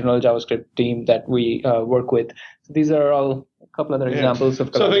have the internal JavaScript team that we work with. So these are all a couple other examples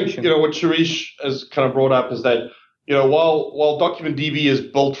of collaboration. So I think, what Shirish has kind of brought up is that, while DocumentDB is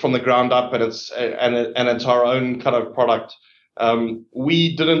built from the ground up and it's our own kind of product,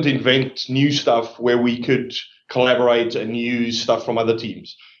 we didn't invent new stuff where we could collaborate and use stuff from other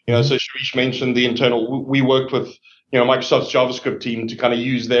teams. So Shirish mentioned the internal. We worked with Microsoft's JavaScript team to kind of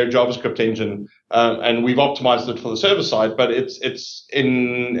use their JavaScript engine, and we've optimized it for the server side. But it's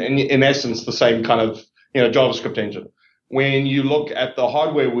in essence the same kind of JavaScript engine. When you look at the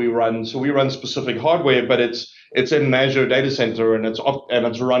hardware we run, so we run specific hardware, but it's in an Azure data center, and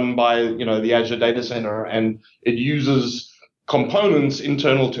it's run by the Azure data center, and it uses components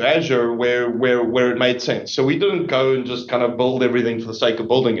internal to Azure where it made sense. So we didn't go and just kind of build everything for the sake of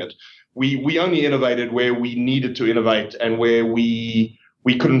building it. We only innovated where we needed to innovate, and where we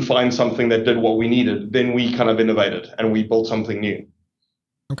couldn't find something that did what we needed, then we kind of innovated and we built something new.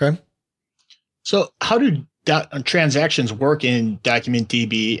 Okay. So how do transactions work in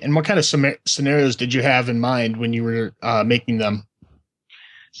DocumentDB, and what kind of scenarios did you have in mind when you were making them?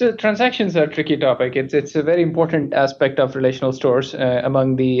 So transactions are a tricky topic. It's a very important aspect of relational stores.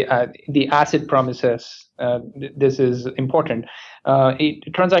 Among the ACID promises, this is important.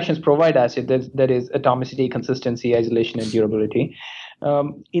 Transactions provide ACID, that is atomicity, consistency, isolation, and durability.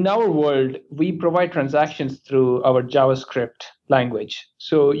 In our world, we provide transactions through our JavaScript language.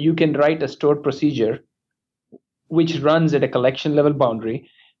 So you can write a stored procedure which runs at a collection level boundary,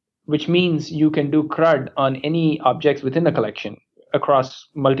 which means you can do CRUD on any objects within a collection across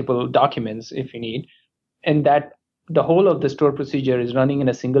multiple documents if you need, and that the whole of the store procedure is running in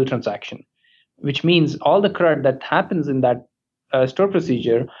a single transaction, which means all the CRUD that happens in that store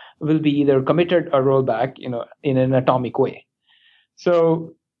procedure will be either committed or rolled back, in an atomic way.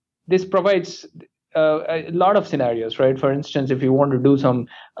 So this provides a lot of scenarios, right? For instance, if you want to do some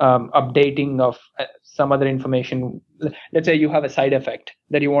updating of some other information, let's say you have a side effect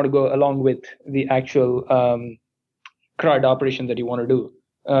that you want to go along with the actual CRUD operation that you want to do.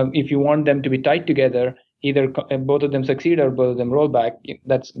 If you want them to be tied together, either both of them succeed or both of them roll back,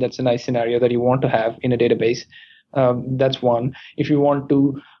 that's a nice scenario that you want to have in a database. That's one. If you want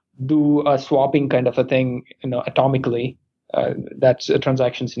to do a swapping kind of a thing, atomically, that's a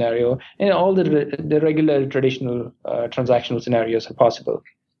transaction scenario. And all the regular traditional transactional scenarios are possible.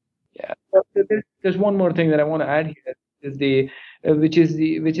 Yeah. There's one more thing that I want to add here, which is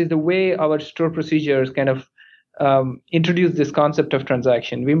the way our store procedures kind of introduce this concept of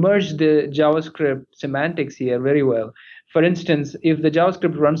transaction. We merge the JavaScript semantics here very well. For instance, if the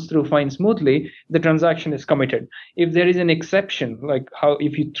JavaScript runs through fine smoothly, the transaction is committed. If there is an exception, like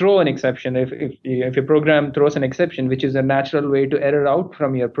if you throw an exception, if your program throws an exception, which is a natural way to error out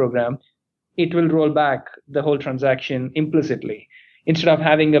from your program, it will roll back the whole transaction implicitly. instead of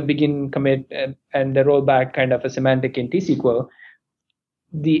having a begin, commit, and a rollback kind of a semantic in T-SQL,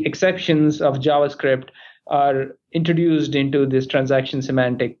 the exceptions of JavaScript are introduced into this transaction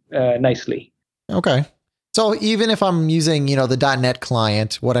semantic nicely. Okay. So even if I'm using, the .NET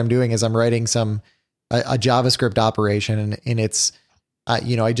client, what I'm doing is I'm writing a JavaScript operation, and it's,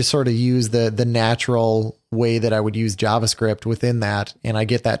 I just sort of use the natural way that I would use JavaScript within that, and I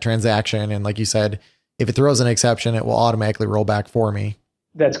get that transaction. And like you said, if it throws an exception, it will automatically roll back for me.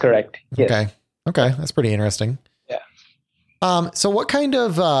 That's correct. Yes. Okay. That's pretty interesting. Yeah. So what kind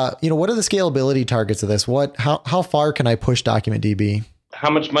of, what are the scalability targets of this? How far can I push DocumentDB? How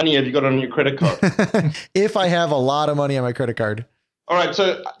much money have you got on your credit card? If I have a lot of money on my credit card. All right.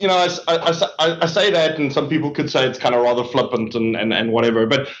 So, I say that, and some people could say it's kind of rather flippant and whatever.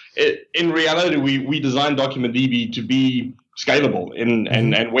 But in reality, we designed DocumentDB to be scalable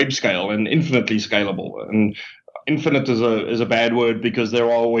and web scale and infinitely scalable. And infinite is a bad word because there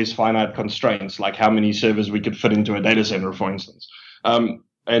are always finite constraints, like how many servers we could fit into a data center, for instance,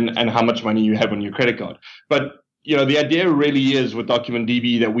 and how much money you have on your credit card. But the idea really is with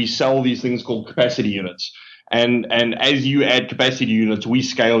DocumentDB that we sell these things called capacity units. And as you add capacity units, we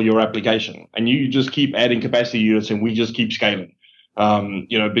scale your application, and you just keep adding capacity units, and we just keep scaling.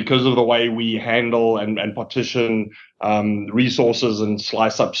 Because of the way we handle and partition resources and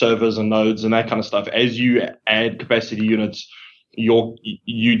slice up servers and nodes and that kind of stuff. As you add capacity units,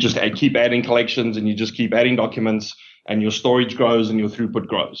 you just keep adding collections, and you just keep adding documents, and your storage grows and your throughput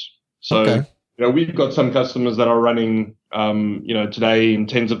grows. So. Okay. We've got some customers that are running, today in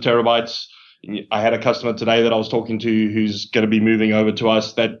tens of terabytes. I had a customer today that I was talking to who's going to be moving over to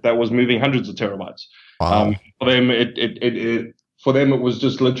us that was moving hundreds of terabytes. Wow. For them, it was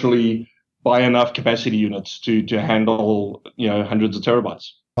just literally buy enough capacity units to handle, hundreds of terabytes.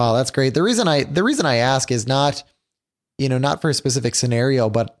 Wow, that's great. The reason I ask is not for a specific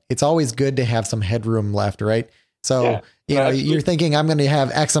scenario, but it's always good to have some headroom left, right? So, you're thinking I'm going to have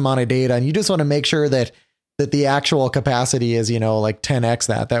X amount of data, and you just want to make sure that the actual capacity is, like 10X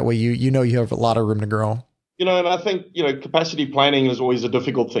that. That way, you have a lot of room to grow. And I think, capacity planning is always a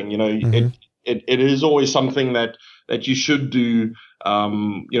difficult thing. It is always something that you should do,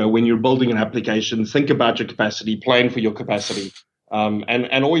 when you're building an application. Think about your capacity, plan for your capacity.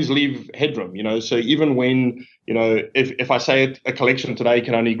 And always leave headroom, so even when, if I say a collection today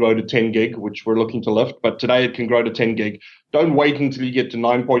can only grow to 10 gig, which we're looking to lift, but today it can grow to 10 gig, don't wait until you get to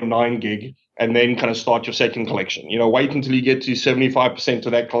 9.9 gig and then kind of start your second collection. Wait until you get to 75%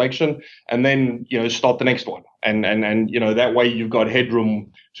 of that collection and then, start the next one. And that way you've got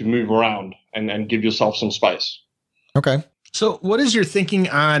headroom to move around and give yourself some space. Okay. So what is your thinking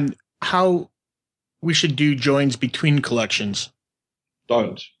on how we should do joins between collections?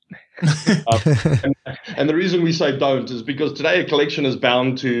 Don't. And the reason we say don't is because today a collection is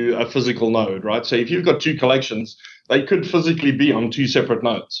bound to a physical node, right? So if you've got two collections, they could physically be on two separate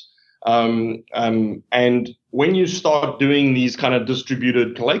nodes. And when you start doing these kind of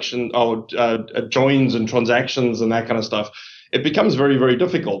distributed collection or joins and transactions and that kind of stuff, it becomes very, very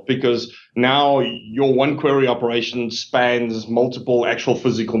difficult because now your one query operation spans multiple actual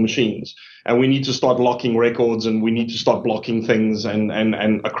physical machines. And we need to start locking records, and we need to start blocking things and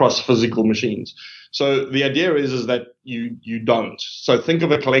across physical machines. So the idea is that you don't. So think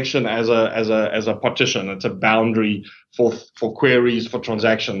of a collection as a partition. It's a boundary for queries, for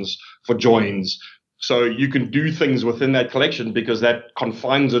transactions, for joins. So you can do things within that collection because that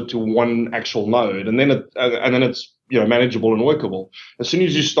confines it to one actual node, and then it's manageable and workable. As soon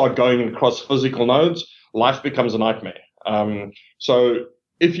as you start going across physical nodes, life becomes a nightmare. So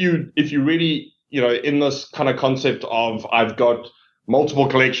if you really, in this kind of concept of I've got multiple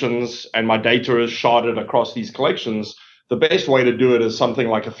collections and my data is sharded across these collections, the best way to do it is something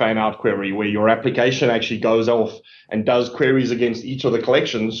like a fan-out query, where your application actually goes off and does queries against each of the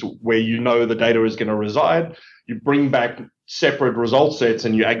collections where the data is going to reside. You bring back separate result sets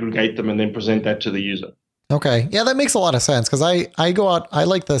and you aggregate them and then present that to the user. Okay. Yeah, that makes a lot of sense because I go out, I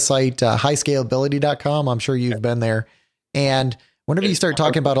like the site highscalability.com. I'm sure you've been there. And whenever you start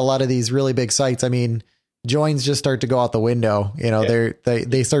talking about a lot of these really big sites, I mean, joins just start to go out the window.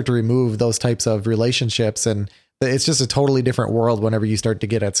 They start to remove those types of relationships, and it's just a totally different world whenever you start to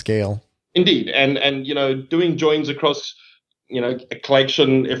get at scale. Indeed. And doing joins across, a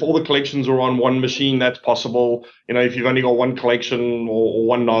collection, if all the collections are on one machine, that's possible. If you've only got one collection or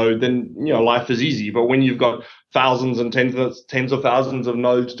one node, then, life is easy. But when you've got thousands and tens of thousands of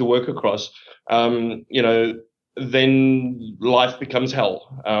nodes to work across, then life becomes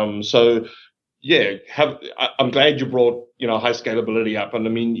hell. I'm glad you brought, high scalability up. And I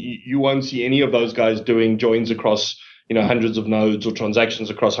mean, you won't see any of those guys doing joins across, hundreds of nodes or transactions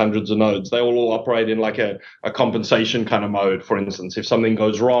across hundreds of nodes. They will all operate in like a compensation kind of mode. For instance, if something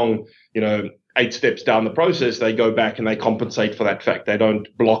goes wrong, 8 steps down the process, they go back and they compensate for that fact. They don't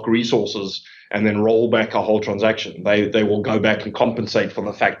block resources and then roll back a whole transaction. They will go back and compensate for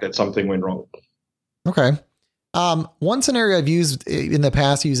the fact that something went wrong. Okay. One scenario I've used in the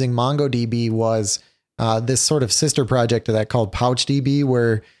past using MongoDB was this sort of sister project to that called PouchDB,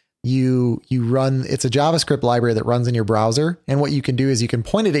 where you run, it's a JavaScript library that runs in your browser. And what you can do is you can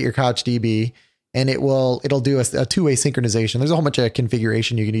point it at your CouchDB and it'll do a two-way synchronization. There's a whole bunch of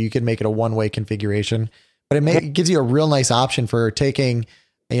configuration you can do. You can make it a one-way configuration, but it gives you a real nice option for taking,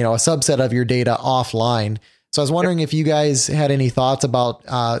 a subset of your data offline. So I was wondering if you guys had any thoughts about,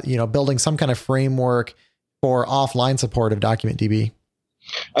 building some kind of framework for offline support of DocumentDB.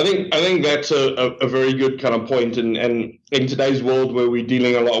 I think that's a very good kind of point. And in today's world where we're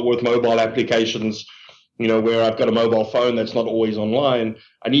dealing a lot with mobile applications, where I've got a mobile phone that's not always online,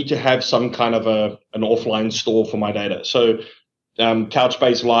 I need to have some kind of an offline store for my data. So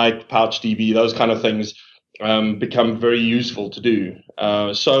Couchbase Lite, PouchDB, those kind of things become very useful to do.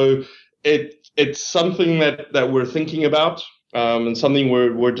 So it's something that we're thinking about and something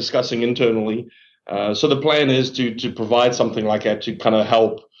we're discussing internally. So the plan is to provide something like that to kind of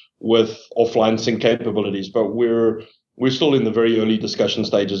help with offline sync capabilities, but we're still in the very early discussion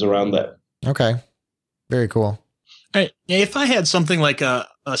stages around that. Okay. Very cool. Right. If I had something like a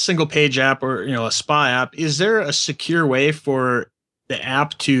single page app or, a SPA app, is there a secure way for the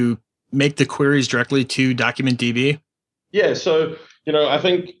app to make the queries directly to DocumentDB? Yeah. So, I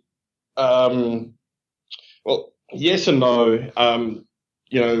think, yes and no.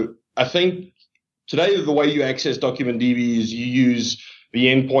 I think today, the way you access DocumentDB is you use the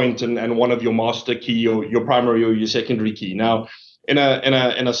endpoint and one of your master key or your primary or your secondary key. Now, in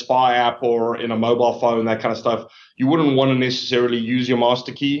a SPA app or in a mobile phone, that kind of stuff, you wouldn't want to necessarily use your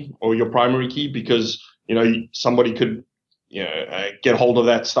master key or your primary key because somebody could get hold of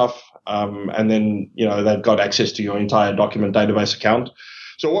that stuff and then they've got access to your entire document database account.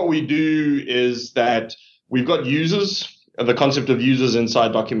 So what we do is that we've got users. The concept of users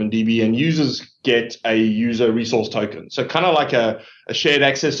inside DocumentDB, and users get a user resource token. So kind of like a shared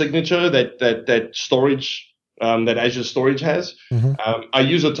access signature that storage, that Azure Storage has. Mm-hmm. A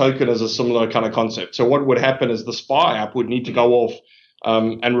user token is a similar kind of concept. So what would happen is the SPA app would need to go off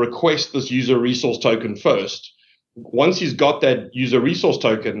and request this user resource token first. Once he's got that user resource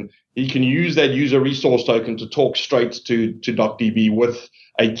token, he can use that user resource token to talk straight to DocDB with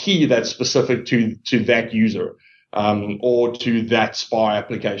a key that's specific to that user. Or to that SPA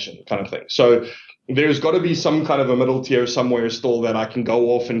application kind of thing. So there's got to be some kind of a middle tier somewhere still that I can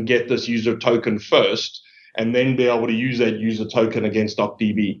go off and get this user token first and then be able to use that user token against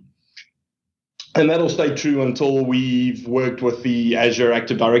DocDB. And that'll stay true until we've worked with the Azure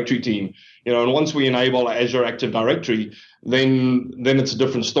Active Directory team. And once we enable Azure Active Directory, then it's a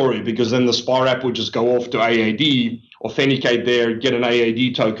different story because then the SPA app would just go off to AAD, authenticate there, get an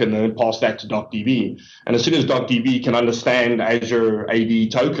AAD token, and then pass that to DocDB. And as soon as DocDB can understand Azure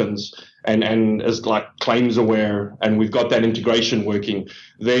AD tokens and is like claims aware, and we've got that integration working,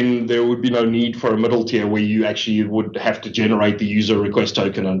 then there would be no need for a middle tier where you actually would have to generate the user request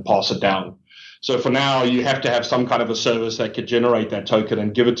token and pass it down. So for now, you have to have some kind of a service that could generate that token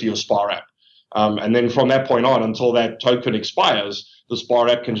and give it to your SPA app. And then from that point on, until that token expires, the SPA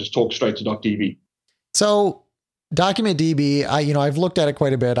app can just talk straight to DocDB. So DocumentDB, I've looked at it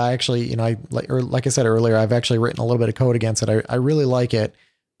quite a bit. I actually, like I said earlier, I've actually written a little bit of code against it. I really like it.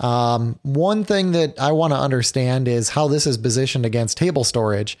 One thing that I want to understand is how this is positioned against table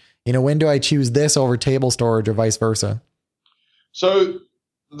storage. When do I choose this over table storage or vice versa? So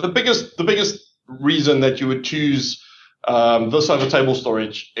the biggest reason that you would choose this over table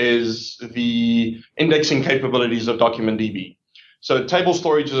storage is the indexing capabilities of DocumentDB. So table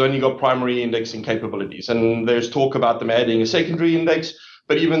storage has only got primary indexing capabilities, and there's talk about them adding a secondary index,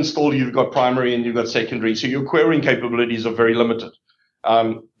 but even still, you've got primary and you've got secondary, so your querying capabilities are very limited.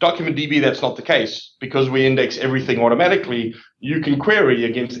 DocumentDB, that's not the case. Because we index everything automatically, you can query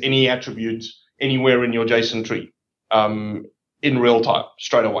against any attribute anywhere in your JSON tree in real time,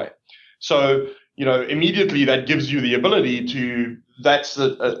 straight away. So immediately that gives you the ability to, that's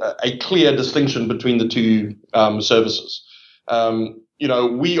a clear distinction between the two services.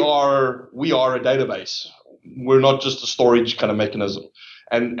 We are a database. We're not just a storage kind of mechanism.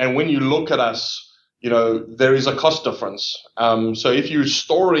 And when you look at us, there is a cost difference. So if you're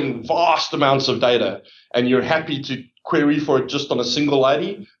storing vast amounts of data and you're happy to query for it just on a single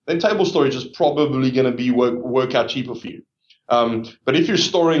ID, then table storage is probably going to be work out cheaper for you. But if you're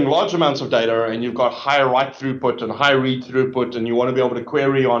storing large amounts of data and you've got high write throughput and high read throughput, and you want to be able to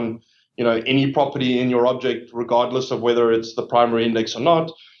query on, any property in your object, regardless of whether it's the primary index or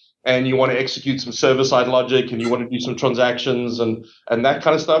not, and you want to execute some server-side logic and you want to do some transactions and that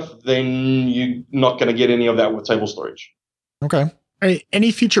kind of stuff, then you're not going to get any of that with table storage. Okay.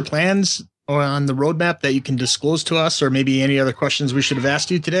 Any future plans on the roadmap that you can disclose to us, or maybe any other questions we should have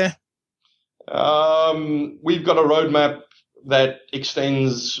asked you today? We've got a roadmap that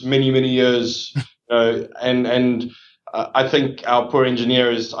extends many, many years, and I think our poor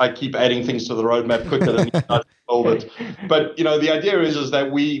engineers, I keep adding things to the roadmap quicker than I build it. But, the idea is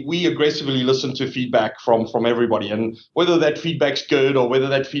that we aggressively listen to feedback from everybody. And whether that feedback's good or whether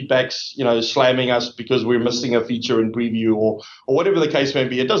that feedback's, slamming us because we're missing a feature in preview or whatever the case may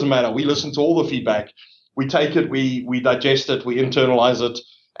be, it doesn't matter. We listen to all the feedback. We take it, we digest it, we internalize it,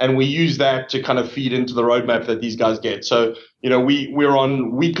 and we use that to kind of feed into the roadmap that these guys get. So, we're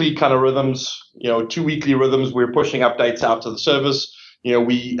on weekly kind of rhythms, 2 weekly rhythms. We're pushing updates out to the service.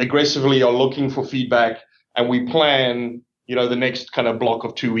 We aggressively are looking for feedback, and we plan, the next kind of block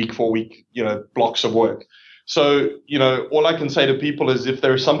of 2 week, 4 week, blocks of work. So, all I can say to people is if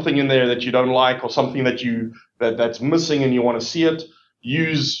there's something in there that you don't like or something that's missing and you want to see it,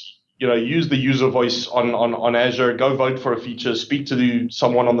 use the user voice on Azure, go vote for a feature, speak to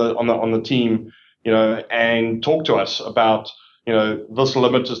someone on the team, and talk to us about, this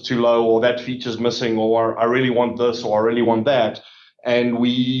limit is too low, or that feature's missing, or I really want this, or I really want that. And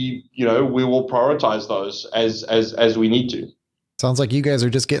we will prioritize those as we need to. Sounds like you guys are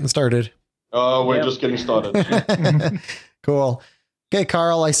just getting started. We're just getting started. Cool. Okay,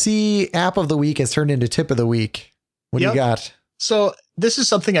 Carl, I see app of the week has turned into tip of the week. What do you got? So this is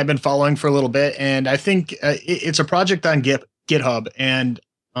something I've been following for a little bit, and I think it's a project on GitHub. And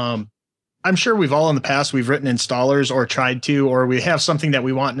I'm sure we've all in the past, we've written installers or tried to, or we have something that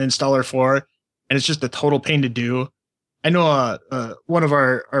we want an installer for, and it's just a total pain to do. I know one of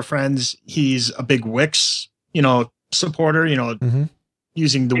our friends, he's a big Wix, supporter,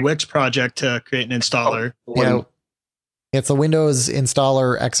 using the Wix project to create an installer. Yeah, it's the Windows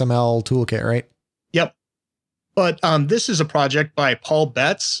Installer XML toolkit, right? Yep. But this is a project by Paul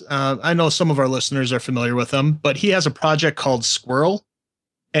Betts. I know some of our listeners are familiar with him, but he has a project called Squirrel,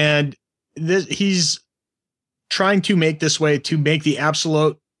 and he's trying to make this way to make the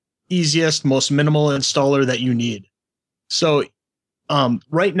absolute easiest, most minimal installer that you need. So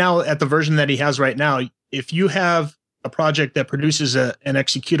right now, at the version that he has right now, if you have a project that produces an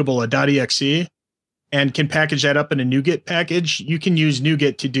executable, a .exe, and can package that up in a NuGet package, you can use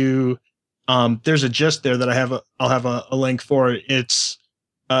NuGet to do. There's a gist there that I'll have a link for. It's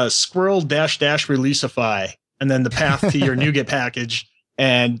squirrel -- releaseify, and then the path to your NuGet package,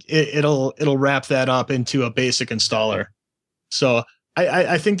 and it'll wrap that up into a basic installer. So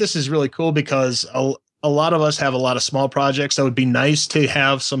I think this is really cool because a lot of us have a lot of small projects that would be nice to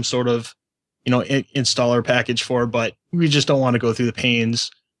have some sort of installer package for, but we just don't want to go through the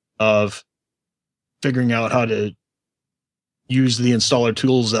pains of figuring out how to use the installer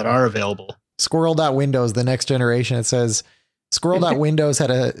tools that are available. Squirrel.Windows, the next generation. It says Squirrel.Windows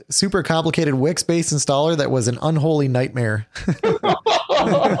had a super complicated Wix-based installer that was an unholy nightmare.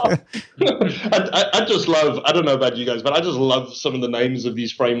 I just love, I don't know about you guys, but I just love some of the names of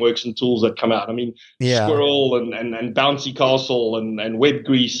these frameworks and tools that come out. I mean, Squirrel and Bouncy Castle and Web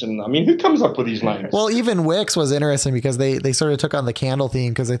Grease. And I mean, who comes up with these names? Well, even Wix was interesting because they sort of took on the candle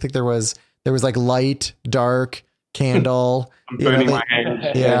theme, because I think there was like light, dark, candle. I'm burning my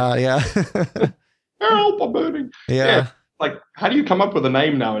hand. Yeah. Help, I'm burning. Yeah. Like, how do you come up with a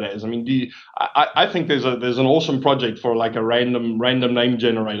name nowadays? I mean, I think there's an awesome project for like a random name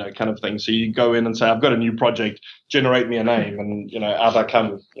generator kind of thing. So you go in and say, I've got a new project, generate me a name, and out I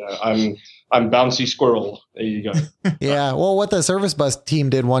come. I'm Bouncy Squirrel. There you go. Yeah. Well, what the Service Bus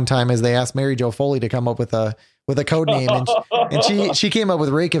team did one time is they asked Mary Jo Foley to come up with a code name, and she came up with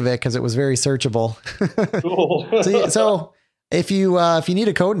Reykjavik because it was very searchable. Cool. So if you need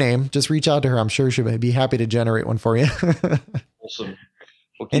a code name, just reach out to her. I'm sure she'll be happy to generate one for you. Awesome.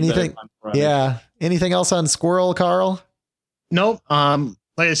 Anything? Yeah. Anything else on Squirrel, Carl? No.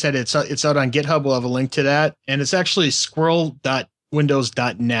 Like I said, it's out on GitHub. We'll have a link to that, and it's actually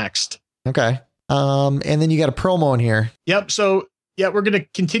squirrel.windows.next. Okay. And then you got a promo in here. Yep. So we're going to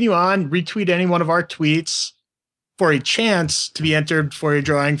continue on. Retweet any one of our tweets for a chance to be entered for a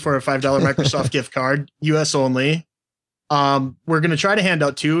drawing for a $5 Microsoft gift card, US only. We're going to try to hand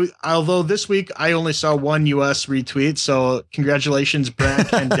out 2, although this week I only saw 1 US retweet. So congratulations, Brad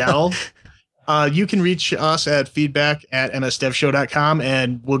Kendall. You can reach us at feedback@msdevshow.com,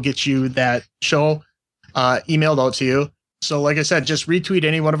 and we'll get you that show emailed out to you. So like I said, just retweet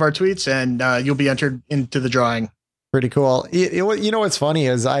any one of our tweets and you'll be entered into the drawing. Pretty cool. You know, what's funny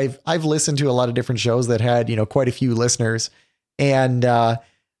is I've listened to a lot of different shows that had, you know, quite a few listeners, and I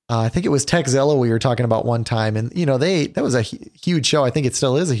think it was Techzilla we were talking about one time, and you know, that was a huge show. I think it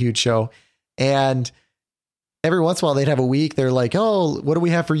still is a huge show. And every once in a while they'd have a week. They're like, "Oh, what do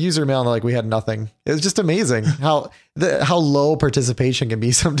we have for user mail?" And they're like, "We had nothing." It was just amazing how low participation can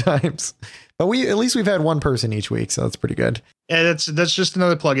be sometimes. But at least we've had one person each week, so that's pretty good. And that's just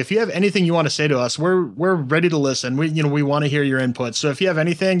another plug. If you have anything you want to say to us, we're ready to listen. We want to hear your input. So if you have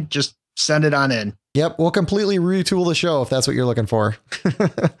anything, just send it on in. Yep, we'll completely retool the show if that's what you're looking for.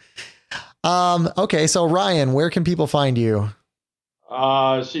 Okay, so Ryan, where can people find you?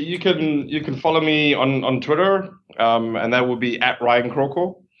 So you can follow me on Twitter, and that will be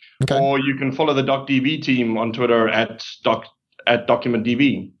 @RyanCrowcore. Okay. Or you can follow the DocDB team on Twitter at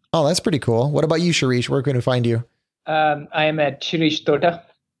DocumentDB. Oh, that's pretty cool. What about you, Shirish? Where can we find you? I am at Shirish Tota.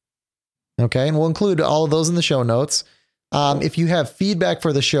 Okay, and we'll include all of those in the show notes. If you have feedback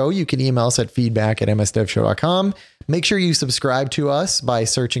for the show, you can email us at feedback@msdevshow.com. Make sure you subscribe to us by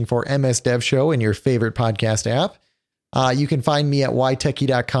searching for MS Dev Show in your favorite podcast app. You can find me at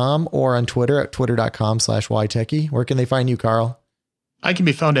ytechie.com or on Twitter at twitter.com/ytechie. Where can they find you, Carl? I can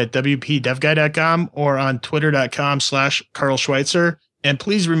be found at wpdevguy.com or on twitter.com/Carl Schweitzer. And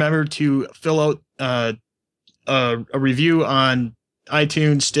please remember to fill out a review on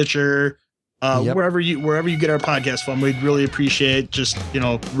iTunes, Stitcher, wherever you get our podcast from. We'd really appreciate just, you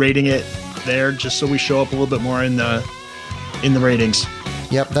know, rating it there, just so we show up a little bit more in the ratings.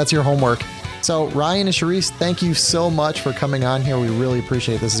 Yep, that's your homework. So Ryan and Sharice, thank you so much for coming on here. We really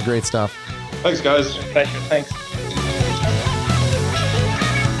appreciate it. This is great stuff. Thanks, guys. Pleasure. Thanks.